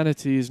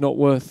humanity is not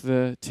worth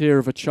the tear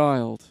of a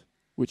child,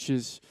 which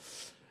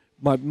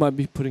might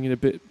be putting it a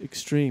bit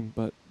extreme,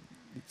 but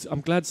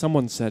I'm glad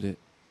someone said it.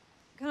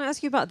 Can I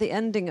ask you about the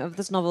ending of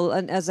this novel,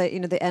 and as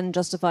the end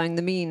justifying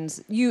the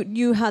means?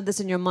 You had this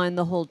in your mind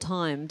the whole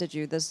time, did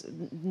you? This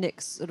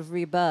Nick's sort of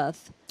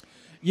rebirth.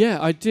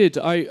 Yeah, I did.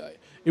 It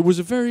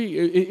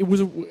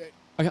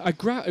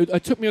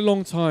took me a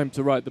long time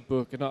to write the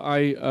book,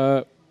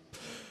 and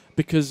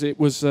because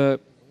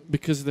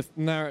the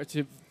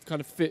narrative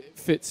kind of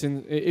fits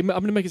in. I'm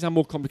going to make it sound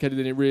more complicated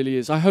than it really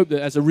is. I hope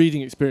that as a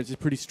reading experience,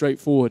 it's pretty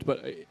straightforward,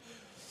 but.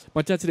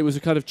 My dad said it was a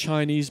kind of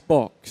Chinese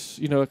box,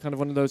 a kind of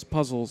one of those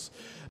puzzles.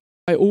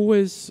 I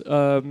always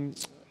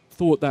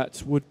thought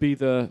that would be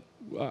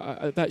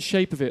that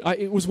shape of it.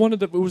 It was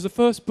the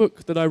first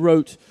book that I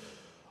wrote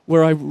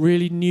where I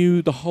really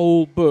knew the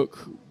whole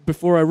book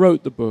before I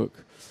wrote the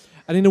book,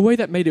 and in a way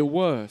that made it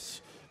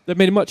worse. That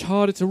made it much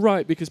harder to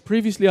write, because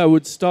previously I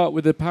would start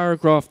with a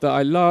paragraph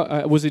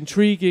that was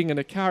intriguing and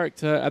a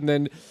character, and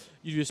then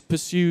you just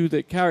pursue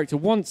the character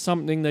wants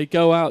something, they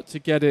go out to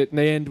get it, and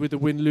they end with a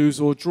win, lose,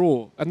 or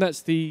draw. And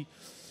that's the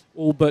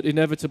all but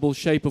inevitable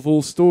shape of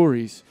all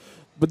stories.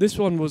 But this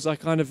one was like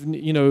kind of,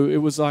 it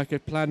was like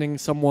it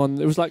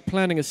was like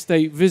planning a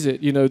state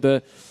visit.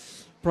 The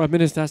Prime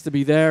Minister has to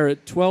be there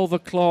at 12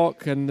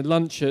 o'clock and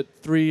lunch at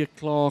 3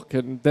 o'clock,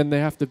 and then they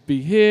have to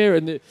be here,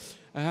 and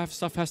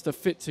stuff has to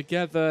fit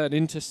together and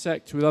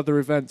intersect with other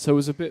events. So it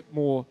was a bit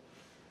more...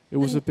 It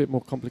was a bit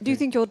more complicated. Do you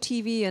think your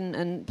TV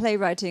and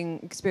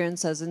playwriting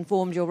experience has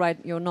informed your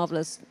writing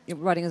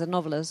as a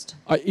novelist?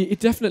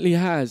 It definitely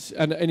has,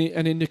 and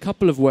in a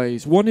couple of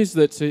ways. One is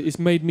that it's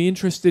made me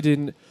interested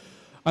in...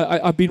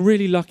 I've been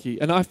really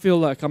lucky, and I feel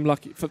like I'm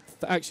lucky.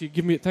 Thanks for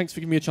giving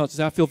me a chance to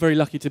say I feel very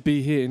lucky to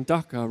be here in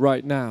Dhaka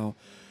right now,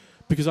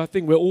 because I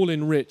think we're all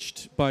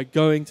enriched by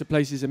going to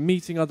places and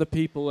meeting other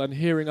people and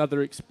hearing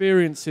other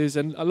experiences,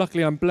 and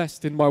luckily I'm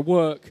blessed in my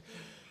work.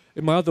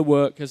 In my other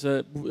work as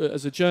a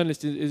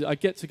journalist, I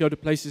get to go to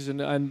places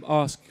and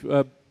ask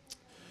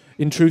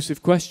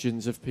intrusive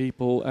questions of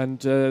people,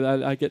 and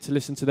I get to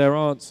listen to their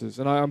answers,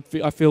 and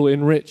I feel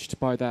enriched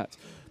by that.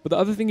 But the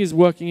other thing is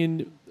working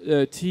in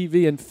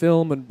TV and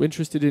film, and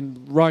interested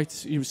in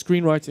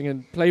screenwriting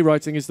and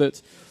playwriting, is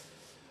that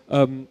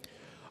I'm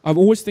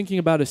always thinking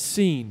about a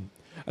scene,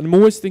 and I'm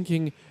always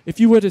thinking, if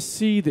you were to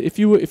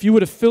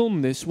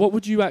film this, what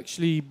would you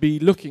actually be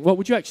looking? What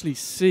would you actually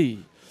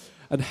see?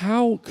 And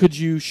how could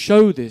you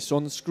show this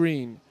on the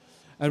screen?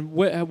 And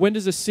when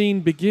does a scene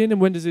begin and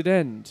when does it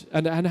end?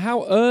 And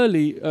how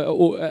early,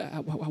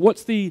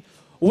 what's the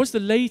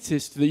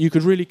latest that you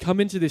could really come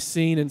into this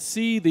scene and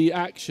see the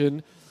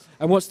action,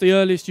 and what's the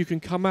earliest you can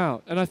come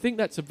out? And I think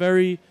that's a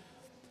very...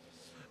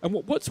 And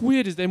what's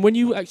weird is then when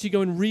you actually go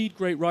and read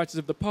great writers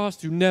of the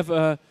past who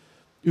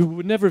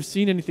would never have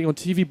seen anything on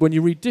TV, but when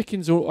you read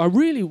Dickens, I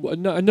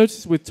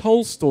noticed with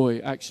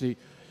Tolstoy, actually.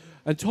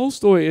 And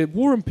Tolstoy,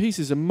 War and Peace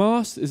is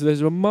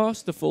there's a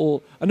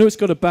masterful... I know it's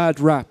got a bad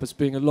rap as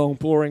being a long,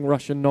 boring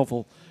Russian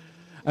novel,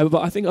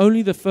 but I think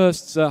only the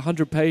first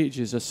 100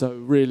 pages or so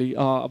really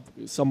are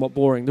somewhat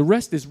boring. The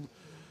rest is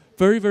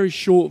very, very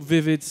short,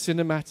 vivid,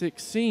 cinematic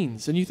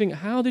scenes. And you think,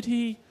 how did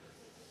he...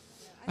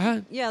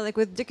 like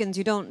with Dickens,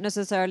 you don't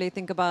necessarily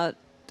think about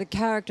the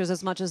characters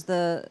as much as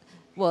the...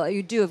 Well,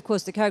 you do, of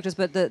course, the characters,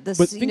 but the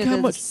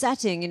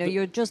setting,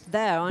 you're just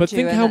there, aren't you? But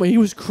think how much he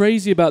was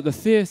crazy about the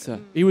theatre.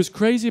 He was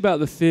crazy about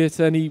the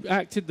theatre, and he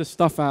acted the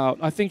stuff out.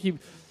 I think he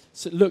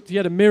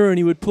had a mirror, and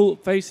he would pull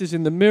faces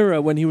in the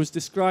mirror when he was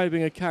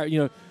describing a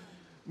character,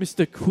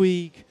 Mr.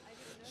 Queeg.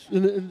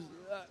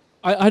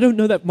 I don't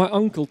know that. My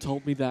uncle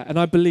told me that, and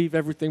I believe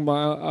everything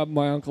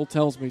my uncle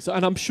tells me. So,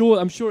 and I'm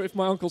sure if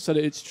my uncle said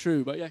it, it's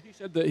true. But yeah, he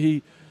said that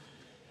he...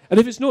 And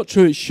if it's not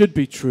true, it should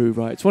be true,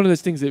 right? It's one of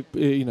those things that,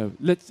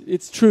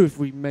 it's true if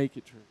we make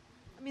it true.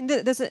 I mean,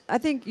 I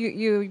think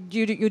you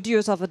do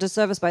yourself a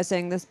disservice by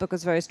saying this book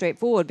is very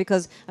straightforward,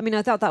 because I mean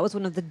I thought that was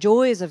one of the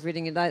joys of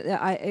reading it.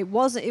 It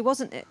wasn't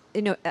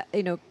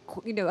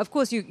of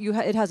course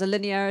it has a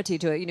linearity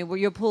to it, where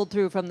you're pulled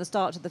through from the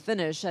start to the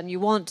finish and you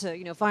want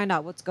to find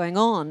out what's going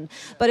on.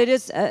 But it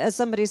is, as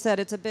somebody said,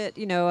 it's a bit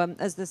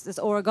as this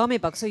origami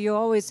book. So you're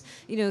always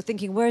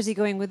thinking, where is he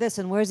going with this,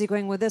 and where is he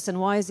going with this, and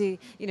why is he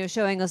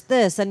showing us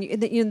this, and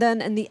then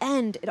in the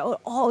end it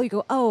all you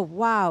go, oh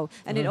wow,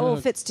 and it all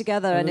fits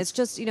together, and it's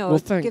just it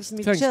gives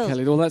me thanks, chills.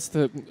 Kelly.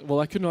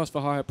 Well, I couldn't ask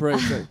for higher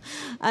praise.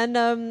 And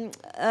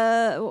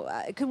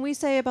can we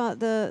say about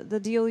the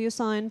deal you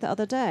signed the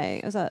other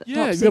day? Is that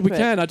top secret? We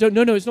can. I don't.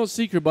 No, it's not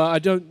secret. But I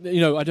don't.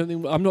 I don't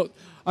think. I'm not.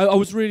 I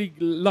was really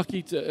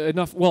lucky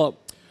enough. Well,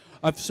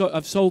 I've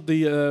sold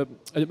the.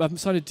 I've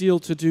signed a deal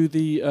to do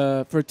the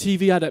for a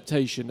TV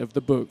adaptation of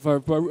the book for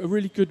a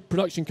really good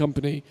production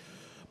company.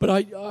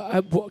 But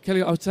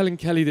Kelly, I was telling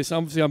Kelly this.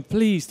 Obviously, I'm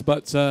pleased,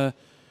 but.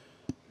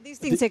 These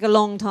things take a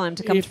long time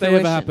to come to fruition.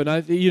 If they ever happen,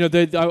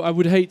 I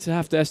would hate to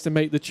have to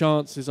estimate the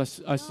chances.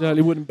 I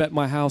certainly wouldn't bet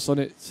my house on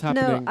it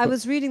happening. No, I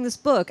was reading this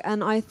book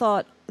and I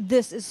thought,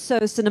 this is so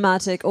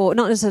cinematic, or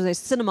not necessarily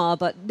cinema,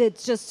 but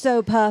it's just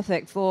so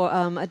perfect for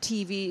a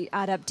TV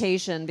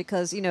adaptation,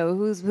 because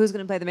who's going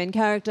to play the main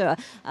character,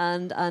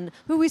 and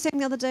who were we saying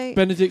the other day?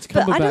 Benedict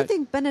Cumberbatch. But I don't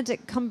think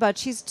Benedict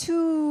Cumberbatch. He's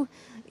too.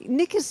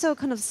 Nick is so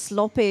kind of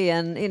sloppy,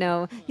 and he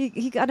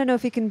I don't know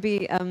if he can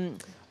be.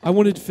 I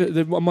wanted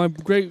my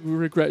great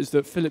regret is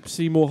that Philip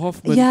Seymour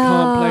Hoffman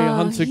can't play a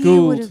Hunter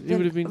Gould. He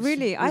would have been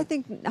really. I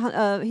think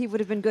he would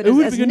have been good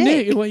as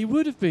Nick. Well, he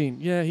would have been.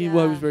 Yeah, he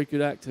was a very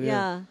good actor.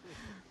 Yeah.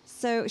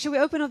 So, shall we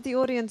open up the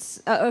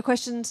audience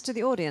questions to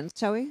the audience?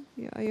 Shall we?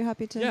 Are you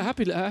happy to? Yeah,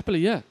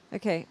 happily. Yeah.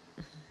 Okay.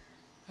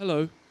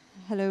 Hello.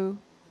 Hello.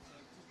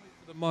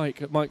 The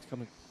mic's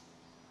coming.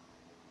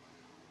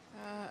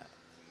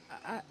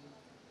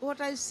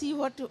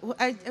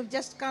 I've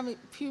just come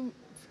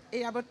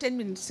about 10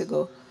 minutes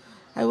ago.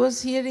 I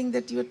was hearing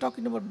that you were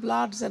talking about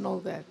bloods and all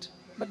that.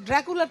 But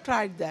Dracula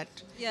tried that.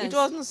 Yes. It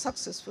wasn't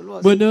successful,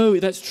 was it? Well, no,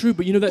 that's true.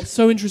 But that's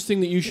so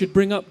interesting that you should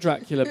bring up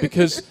Dracula,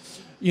 because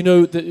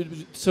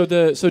so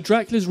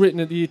Dracula's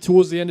written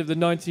towards the end of the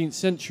 19th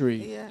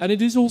century, and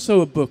it is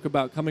also a book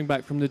about coming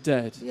back from the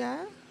dead.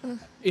 Yeah.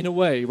 In a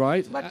way,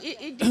 right? But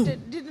it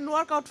didn't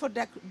work out for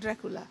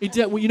Dracula.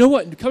 Well, you know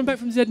what? Coming back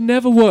from the dead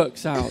never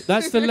works out.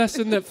 That's the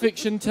lesson that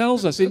fiction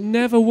tells us. It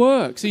never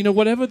works.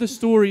 Whatever the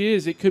story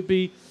is, it could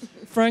be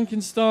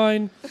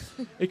Frankenstein.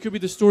 It could be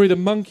the story of the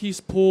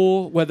monkey's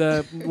paw, where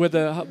they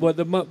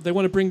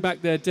want to bring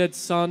back their dead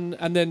son,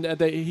 and then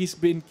he's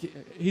been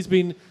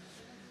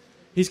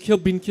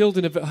killed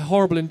in a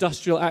horrible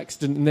industrial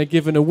accident, and they're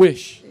given a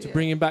wish to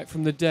bring him back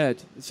from the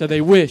dead. So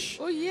they wish.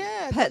 Oh yeah.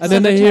 And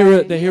then they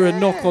hear a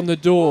knock on the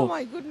door. Oh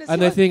my goodness.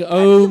 And they think,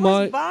 oh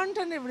my. He was burnt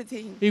and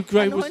everything.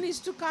 And when he's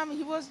to come,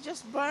 he was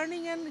just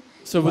burning, and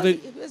he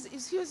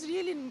was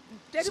really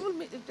terrible.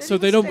 So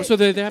they don't. So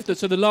they have to.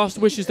 So the last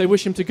wish is they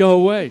wish him to go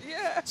away.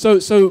 Yeah. So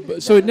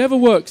it never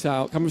works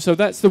out. So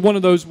that's one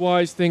of those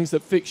wise things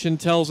that fiction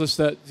tells us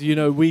that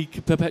we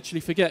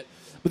perpetually forget.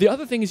 But the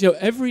other thing is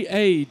every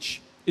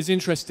age is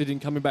interested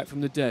in coming back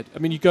from the dead. I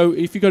mean,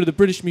 if you go to the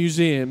British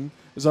Museum,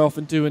 as I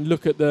often do, and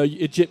look at the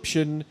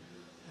Egyptian,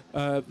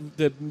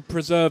 the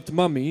preserved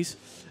mummies,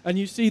 and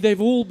you see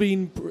they've all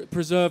been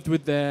preserved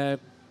with their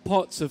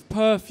pots of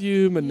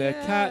perfume and their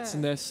cats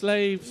and their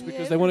slaves,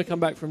 because they want to come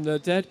back from the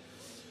dead.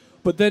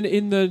 But then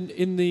in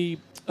the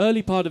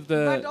early part of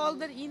the... But all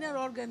the inner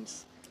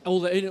organs.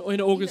 All the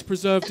inner organs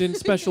preserved in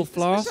special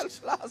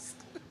flasks.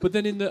 But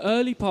then in the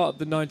early part of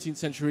the 19th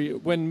century,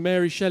 when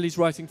Mary Shelley's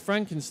writing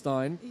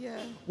Frankenstein,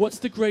 what's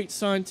the great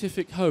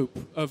scientific hope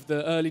of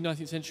the early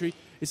 19th century?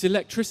 It's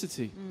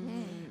electricity.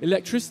 Mm-hmm.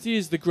 Electricity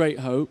is the great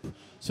hope.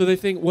 So they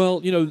think,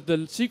 well,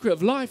 the secret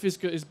of life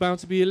is bound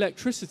to be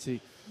electricity.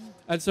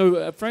 And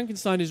so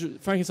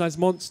Frankenstein's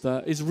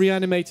monster is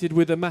reanimated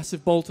with a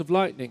massive bolt of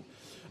lightning.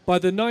 By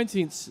the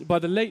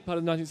late part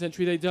of the 19th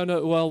century, they don't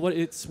know, well, what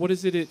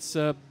is it? It's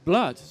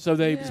blood. So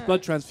it's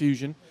blood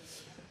transfusion.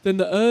 Then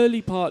the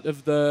early part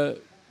of the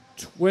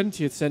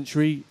 20th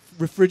century,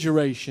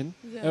 refrigeration.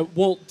 Yeah.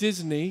 Walt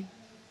Disney,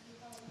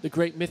 the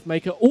great myth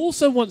maker,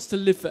 also wants to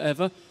live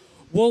forever.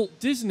 Walt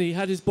Disney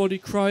had his body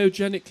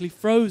cryogenically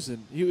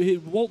frozen.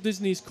 Walt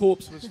Disney's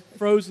corpse was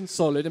frozen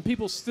solid, and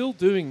people are still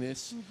doing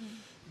this,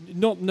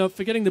 not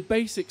forgetting the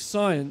basic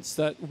science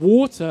that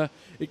water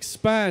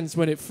expands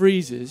when it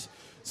freezes.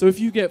 So if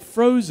you get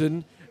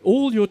frozen,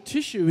 all your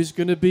tissue is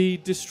going to be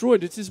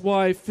destroyed. This is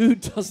why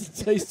food doesn't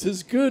taste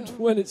as good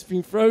when it's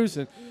been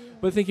frozen.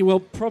 But thinking,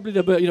 well, probably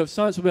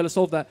science will be able to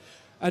solve that.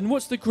 And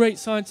what's the great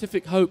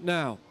scientific hope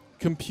now?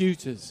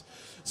 Computers.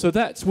 So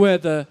that's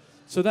the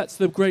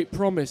great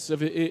promise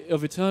of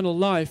eternal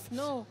life.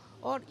 No,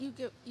 or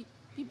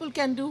people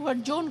can do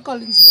what Joan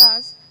Collins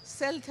does: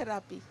 cell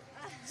therapy.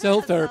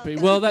 Cell therapy.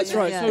 Well, that's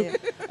right.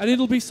 And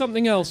it'll be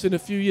something else in a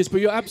few years. But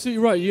you're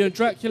absolutely right.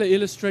 Dracula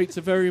illustrates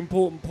a very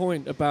important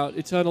point about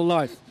eternal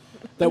life.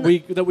 that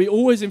we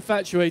always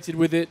infatuated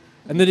with it,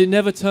 and that it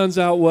never turns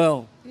out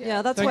well.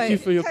 Yeah, that's why. Thank you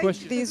for your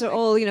question. These are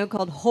all,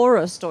 called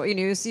horror stories.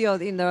 You see all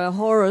in the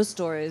horror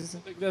stories.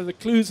 They're the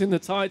clues in the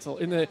title,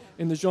 in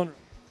the genre.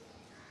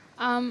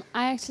 I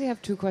actually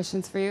have two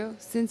questions for you.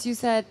 Since you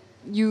said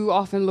you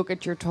often look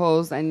at your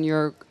toes and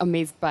you're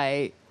amazed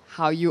by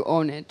how you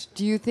own it,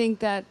 do you think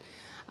that?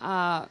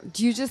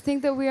 Do you just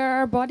think that we are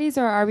our bodies,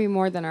 or are we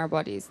more than our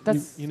bodies?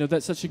 That's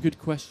that's such a good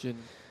question.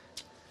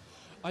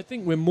 I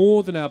think we're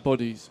more than our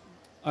bodies.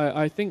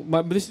 I think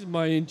this is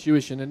my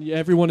intuition, and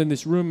everyone in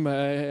this room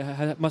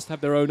must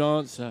have their own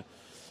answer.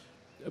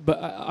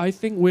 But I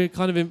think we're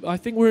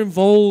we're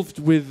involved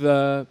with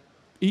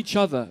each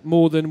other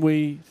more than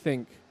we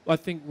think. I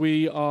think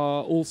we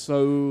are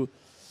also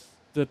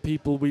the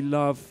people we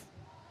love.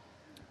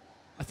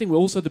 I think we're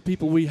also the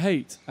people we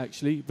hate,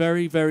 actually,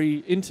 very,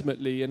 very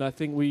intimately. And I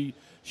think we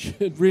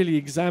should really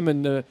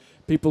examine the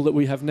people that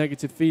we have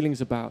negative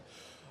feelings about.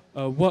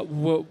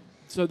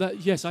 So that,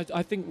 yes,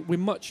 I think we're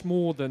much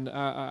more than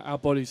our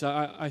bodies.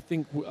 I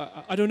think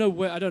I don't know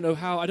where, I don't know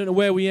how, I don't know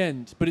where we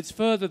end, but it's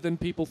further than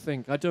people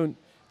think. I don't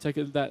take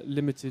that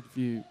limited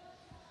view.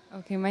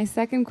 Okay, my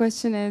second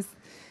question is,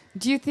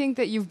 do you think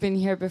that you've been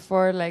here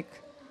before? Like,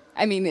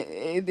 I mean,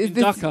 is in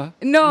this Dhaka?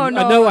 No. I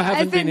know I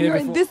haven't been here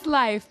before. This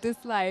life,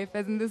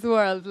 as in this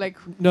world, like.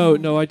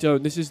 No, I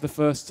don't. This is the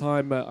first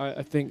time.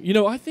 I think.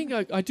 I think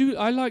I do.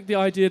 I like the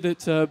idea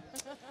that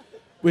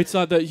it's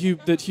like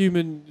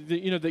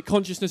that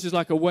consciousness is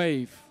like a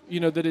wave.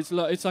 That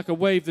it's like a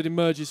wave that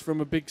emerges from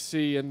a big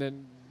sea and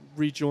then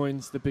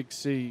rejoins the big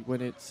sea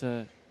when it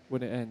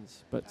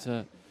ends. But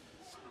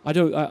I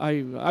don't.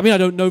 I mean, I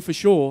don't know for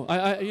sure.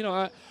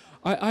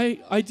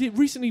 I did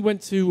recently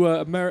went to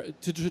America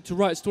to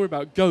write a story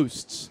about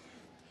ghosts,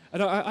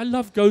 and I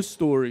love ghost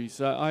stories.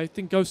 I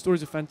think ghost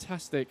stories are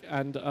fantastic,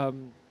 and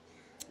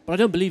but I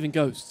don't believe in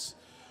ghosts.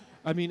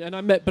 I mean,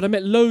 I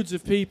met loads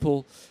of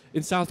people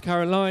in South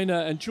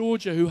Carolina and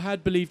Georgia who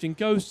had believed in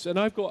ghosts, and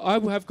I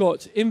have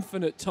got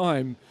infinite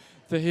time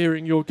for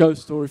hearing your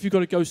ghost story. If you've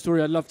got a ghost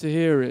story, I'd love to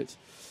hear it.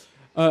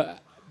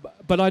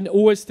 But I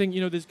always think,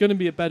 there's going to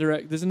be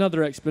there's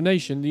another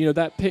explanation.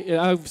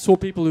 I saw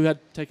people who had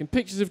taken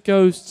pictures of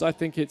ghosts. I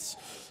think it's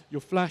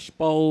your flash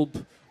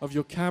bulb of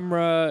your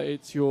camera.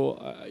 It's your,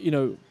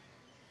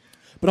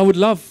 But I would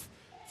love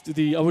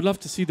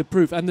to see the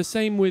proof. And the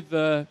same with,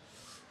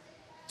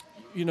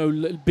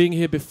 being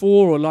here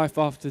before, or life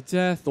after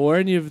death, or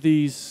any of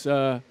these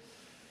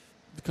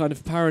kind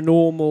of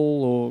paranormal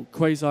or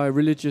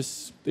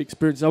quasi-religious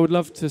experiences. I would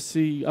love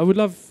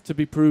to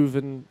be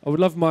proven. I would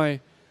love my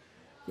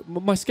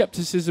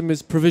skepticism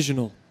is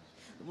provisional.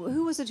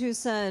 Who was it who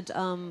said,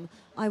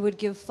 I would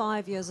give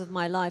 5 years of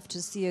my life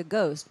to see a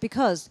ghost?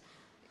 Because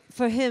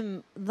for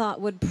him,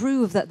 that would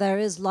prove that there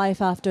is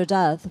life after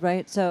death,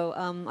 right? So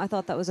I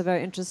thought that was a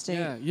very interesting...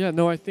 Yeah,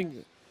 no, I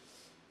think...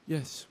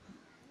 Yes.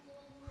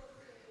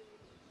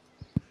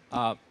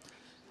 I'm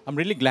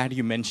really glad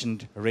you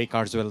mentioned Ray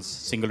Kurzweil's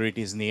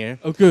Singularity is Near.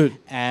 Oh, good.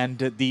 And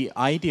the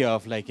idea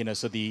of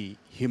so the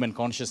human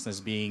consciousness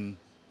being,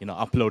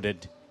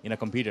 uploaded in a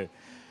computer.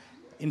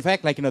 In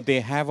fact, they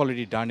have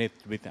already done it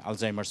with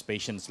Alzheimer's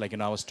patients,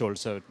 I was told.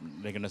 So,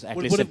 at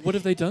least what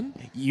have they done?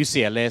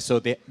 UCLA.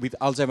 So with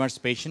Alzheimer's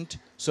patient,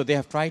 so they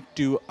have tried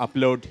to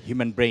upload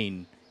human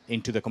brain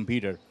into the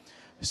computer.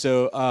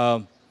 So,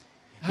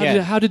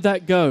 how did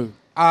that go?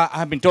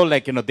 I've been told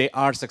they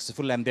are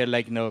successful, and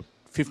they're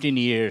 15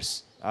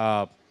 years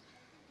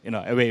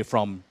away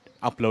from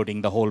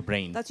uploading the whole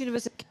brain. That's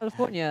University of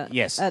California.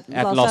 Yes, at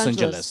Los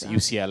Angeles,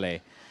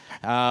 UCLA.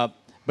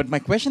 But my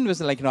question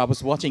was, I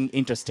was watching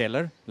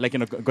Interstellar,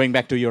 going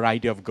back to your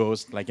idea of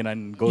ghost,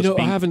 and ghost being...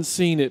 I haven't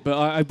seen it, but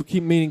I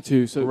keep meaning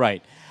to. So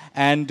right.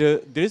 And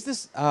there is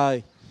this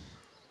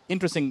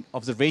interesting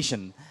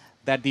observation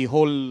that the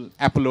whole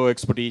Apollo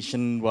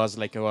expedition was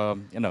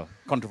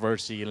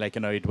controversy,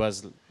 it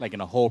was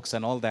a hoax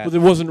and all that. Well,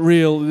 it wasn't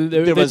real.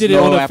 They did it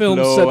on a film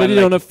set. They did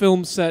it on a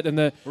film set,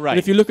 and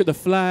if you look at the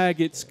flag,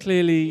 it's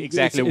clearly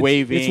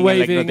waving. It's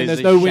waving, and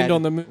there's no wind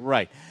on the moon.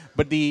 Right.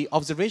 But the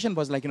observation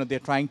was they're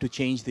trying to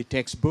change the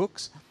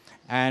textbooks,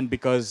 and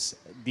because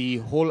the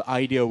whole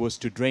idea was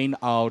to drain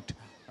out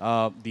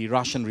the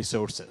Russian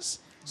resources.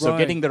 So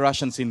getting the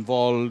Russians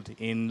involved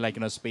in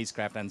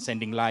spacecraft and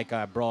sending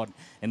Laika abroad,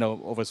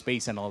 over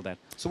space and all that.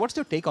 So what's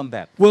your take on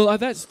that? Well,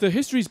 that's the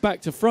history's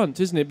back to front,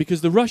 isn't it?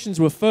 Because the Russians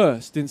were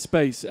first in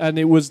space, and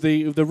it was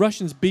the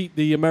Russians beat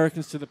the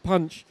Americans to the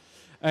punch,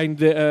 and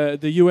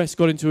the US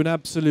got into an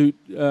absolute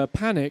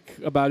panic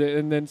about it,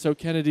 and then so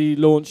Kennedy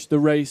launched the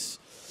race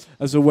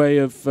as a way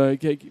of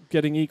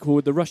getting equal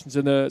with the Russians.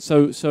 And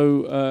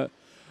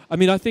I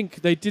mean, I think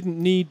they didn't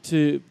need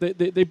to.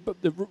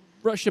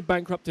 Russia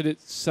bankrupted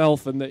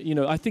itself, and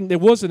I think there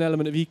was an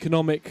element of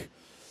economic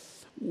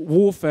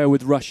warfare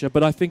with Russia,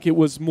 but I think it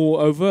was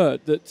more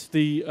overt that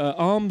the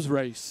arms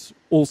race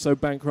also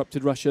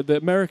bankrupted Russia. The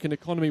American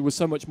economy was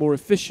so much more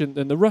efficient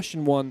than the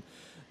Russian one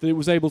that it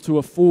was able to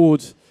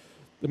afford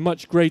the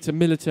much greater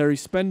military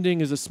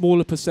spending as a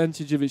smaller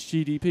percentage of its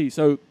GDP.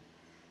 So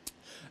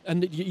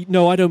And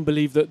no, I don't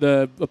believe that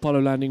the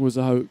Apollo landing was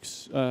a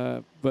hoax.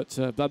 And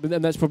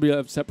that's probably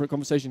a separate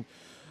conversation.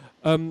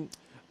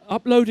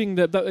 Uploading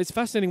it's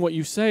fascinating what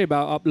you say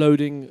about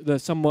uploading an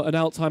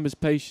Alzheimer's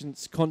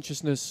patient's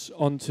consciousness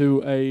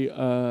onto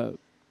a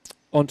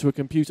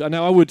computer.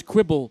 Now, I would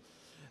quibble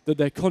that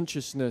their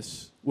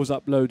consciousness was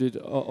uploaded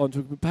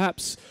onto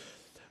perhaps.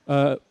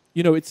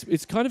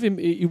 It's kind of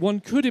one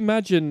could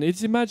imagine.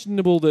 It's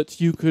imaginable that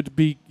you could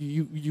be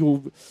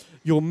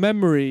your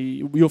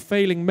memory, your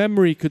failing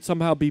memory, could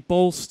somehow be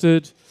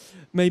bolstered.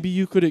 Maybe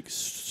you could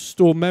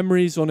store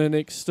memories on an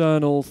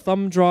external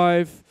thumb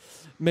drive.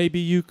 Maybe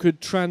you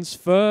could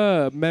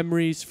transfer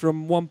memories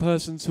from one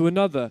person to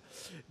another.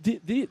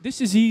 This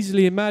is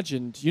easily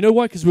imagined. You know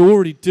why? Because we're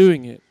already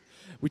doing it.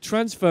 We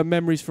transfer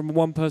memories from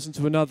one person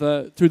to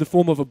another through the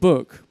form of a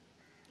book.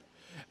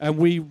 And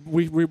we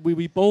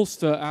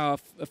bolster our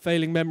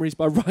failing memories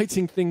by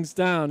writing things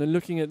down and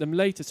looking at them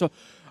later. So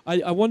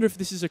I wonder if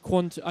this is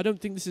I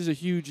don't think this is a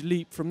huge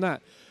leap from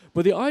that.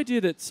 But the idea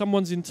that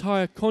someone's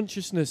entire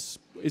consciousness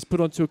is put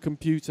onto a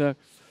computer,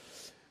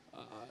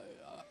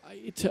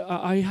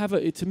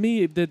 to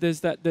me, there's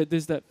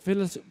the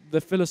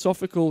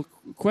philosophical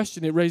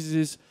question it raises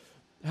is,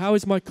 how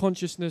is my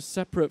consciousness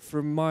separate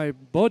from my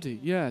body?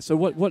 Yeah. So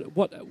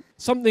what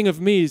something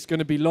of me is going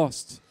to be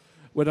lost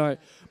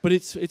but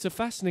it's a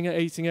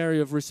fascinating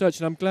area of research,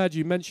 and I'm glad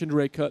you mentioned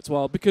Ray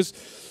Kurzweil, because,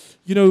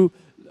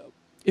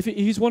 if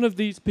he's one of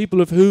these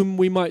people of whom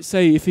we might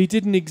say if he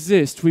didn't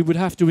exist, we would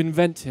have to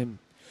invent him,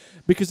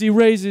 because he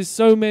raises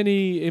so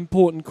many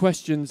important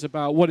questions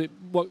about what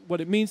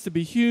it means to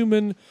be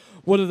human,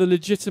 what are the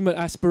legitimate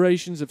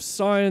aspirations of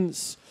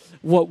science,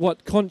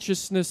 what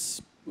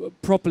consciousness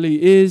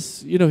properly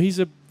is. He's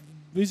a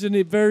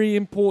very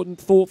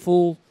important,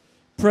 thoughtful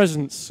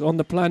presence on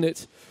the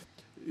planet,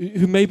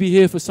 who may be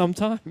here for some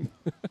time.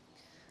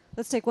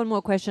 Let's take one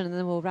more question and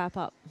then we'll wrap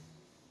up.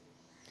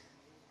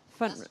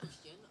 Last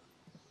question.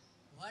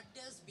 What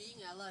does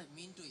being alive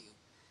mean to you?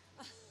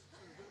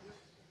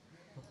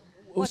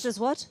 What does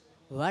what?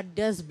 What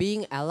does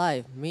being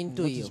alive mean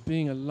to you? What does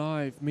being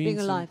alive mean to you?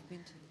 Being alive mean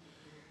to you.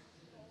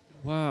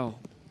 Wow.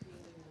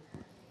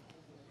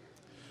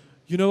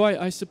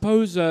 I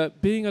suppose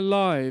being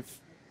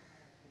alive,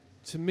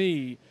 to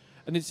me,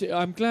 and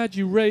I'm glad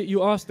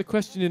you asked the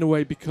question in a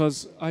way,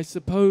 because I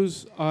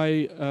suppose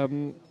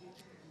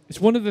it's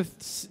one of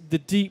the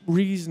deep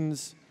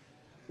reasons,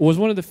 or was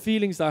one of the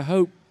feelings that I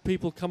hope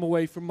people come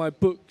away from my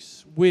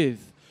books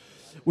with,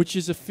 which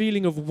is a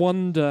feeling of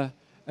wonder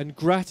and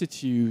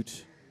gratitude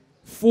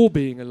for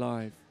being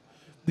alive.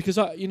 Because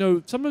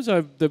sometimes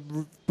the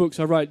books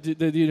I write,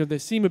 they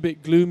seem a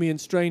bit gloomy and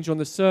strange on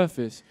the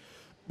surface,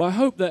 but I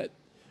hope that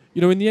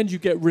in the end you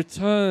get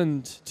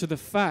returned to the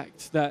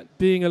fact that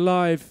being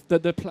alive,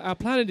 that our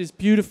planet is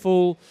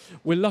beautiful,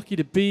 we're lucky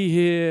to be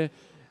here,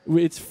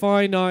 it's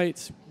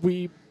finite,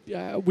 we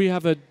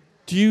have a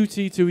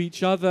duty to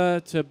each other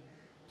to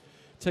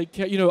take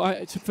care.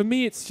 For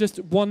me, it's just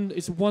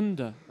it's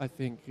wonder, I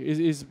think,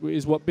 is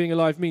what being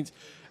alive means.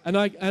 And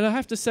I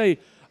have to say,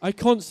 I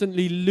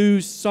constantly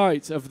lose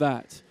sight of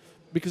that,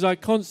 because I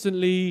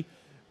constantly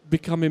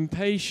become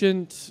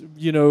impatient.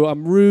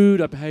 I'm rude,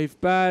 I behave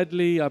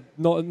badly, I'm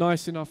not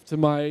nice enough to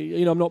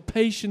I'm not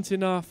patient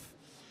enough.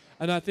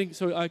 And I think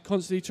so I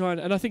constantly try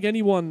and I think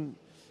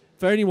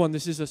for anyone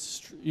this is a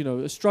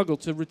struggle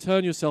to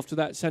return yourself to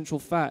that central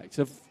fact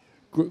of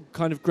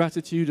kind of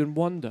gratitude and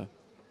wonder.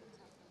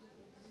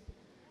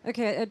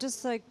 Okay, I'd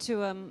just like to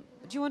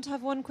do you want to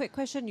have one quick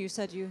question? You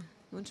said you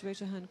want to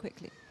raise your hand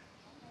quickly.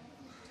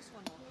 Just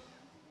one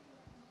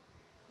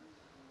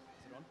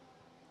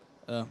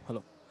more.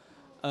 Hello.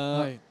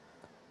 Hi.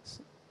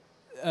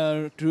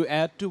 To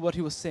add to what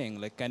he was saying,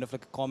 kind of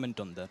like a comment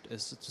on that,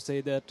 is to say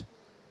that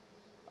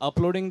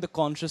uploading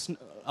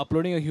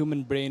a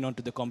human brain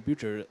onto the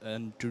computer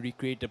and to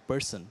recreate a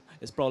person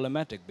is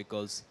problematic,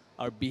 because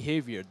our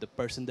behavior, the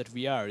person that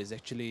we are, is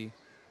actually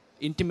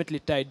intimately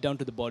tied down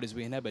to the bodies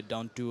we inhabit,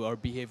 down to our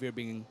behavior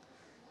being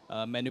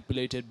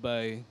manipulated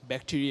by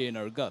bacteria in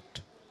our gut.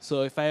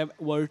 So if I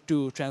were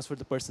to transfer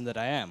the person that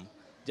I am,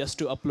 just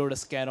to upload a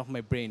scan of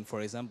my brain,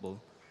 for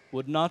example,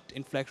 would not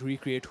in fact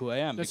recreate who I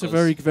am. That's a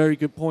very, very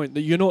good point.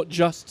 That we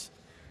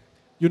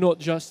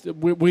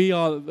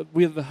are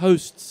the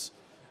hosts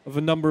of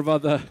a number of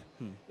other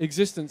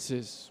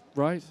existences,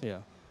 right? Yeah.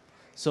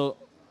 So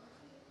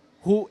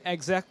who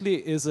exactly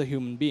is a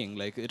human being?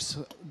 It's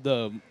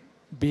the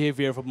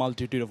behavior of a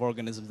multitude of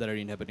organisms that are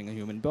inhabiting a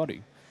human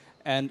body.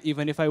 And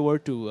even if I were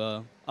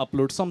to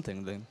upload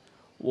something, then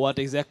what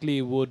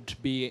exactly would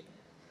be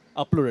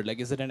uploaded?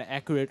 Is it an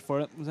accurate,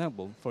 for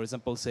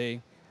example,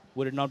 say,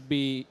 would it not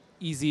be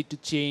easy to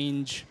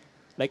change?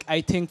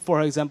 I think,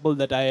 for example,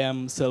 that I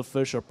am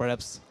selfish or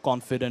perhaps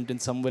confident in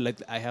some way,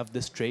 I have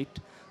this trait.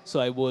 So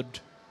I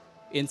would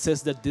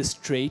insist that this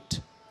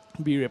trait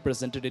be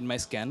represented in my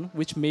scan,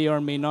 which may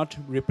or may not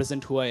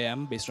represent who I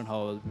am based on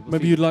how other people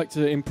Maybe feel. you'd like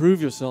to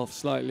improve yourself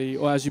slightly,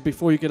 or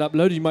before you get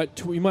uploaded,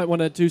 you might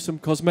want to do some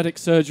cosmetic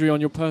surgery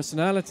on your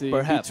personality.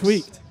 Perhaps. Be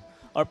tweaked.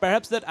 Or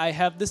perhaps that I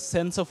have this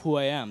sense of who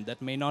I am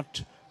that may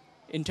not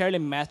entirely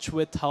match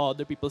with how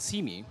other people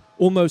see me.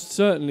 Almost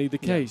certainly the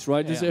case,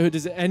 right? Yeah.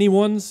 Does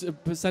anyone's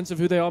sense of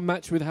who they are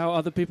match with how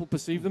other people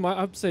perceive them?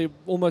 I'd say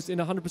almost in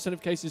 100%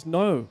 of cases,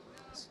 no.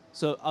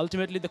 So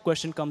ultimately, the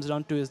question comes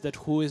down to is that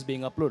who is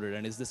being uploaded,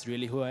 and is this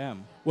really who I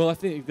am? Well, I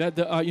think that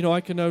I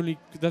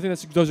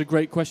think those are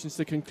great questions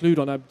to conclude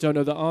on. I don't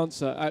know the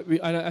answer.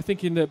 I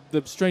think in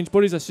the Strange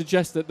Bodies, I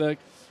suggest that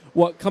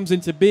what comes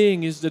into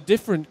being is a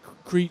different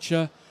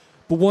creature,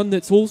 but one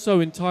that's also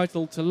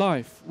entitled to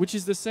life, which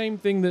is the same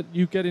thing that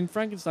you get in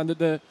Frankenstein. That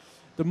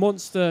the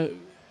monster,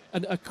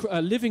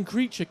 a living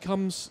creature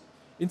comes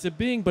into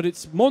being, but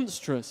it's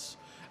monstrous.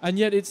 And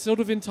yet it's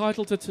sort of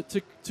entitled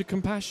to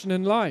compassion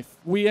and life.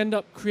 We end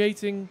up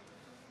creating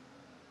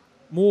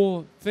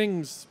more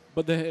things,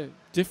 but they're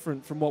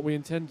different from what we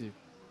intended.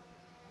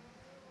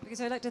 Okay,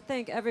 so I'd like to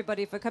thank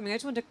everybody for coming. I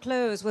just want to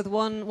close with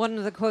one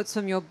of the quotes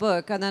from your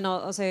book, and then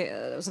I'll say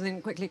something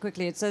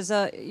quickly. It says,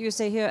 you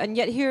say here, and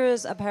yet here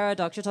is a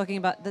paradox. You're talking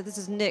about that this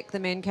is Nick, the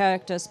main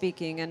character,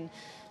 speaking, and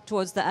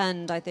towards the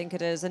end, I think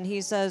it is. And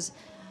he says,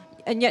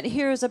 and yet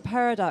here is a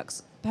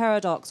paradox,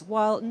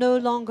 while no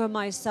longer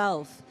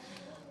myself,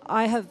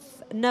 I have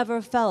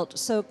never felt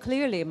so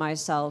clearly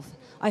myself.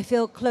 I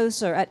feel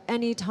closer at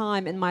any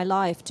time in my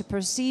life to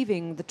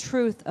perceiving the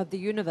truth of the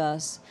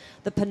universe,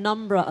 the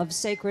penumbra of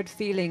sacred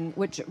feeling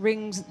which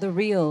rings the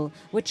real,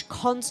 which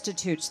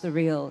constitutes the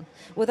real,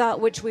 without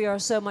which we are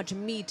so much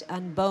meat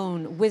and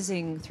bone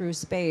whizzing through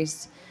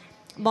space.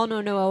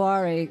 Mono no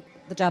aware,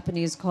 the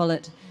Japanese call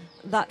it,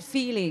 that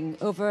feeling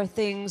over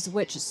things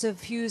which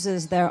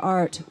suffuses their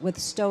art with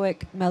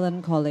stoic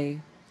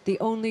melancholy, the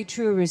only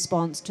true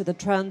response to the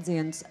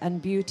transience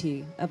and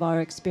beauty of our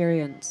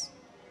experience.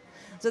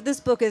 So this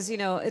book is,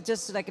 it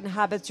just like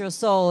inhabits your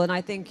soul, and I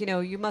think,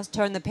 you must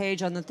turn the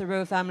page on the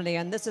Theroux family,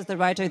 and this is the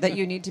writer that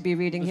you need to be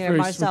reading here,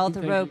 Marcel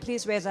Theroux.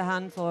 Please raise a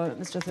hand for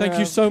Mr. Theroux. Thank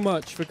you so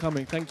much for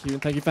coming. Thank you,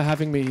 and thank you for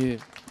having me here.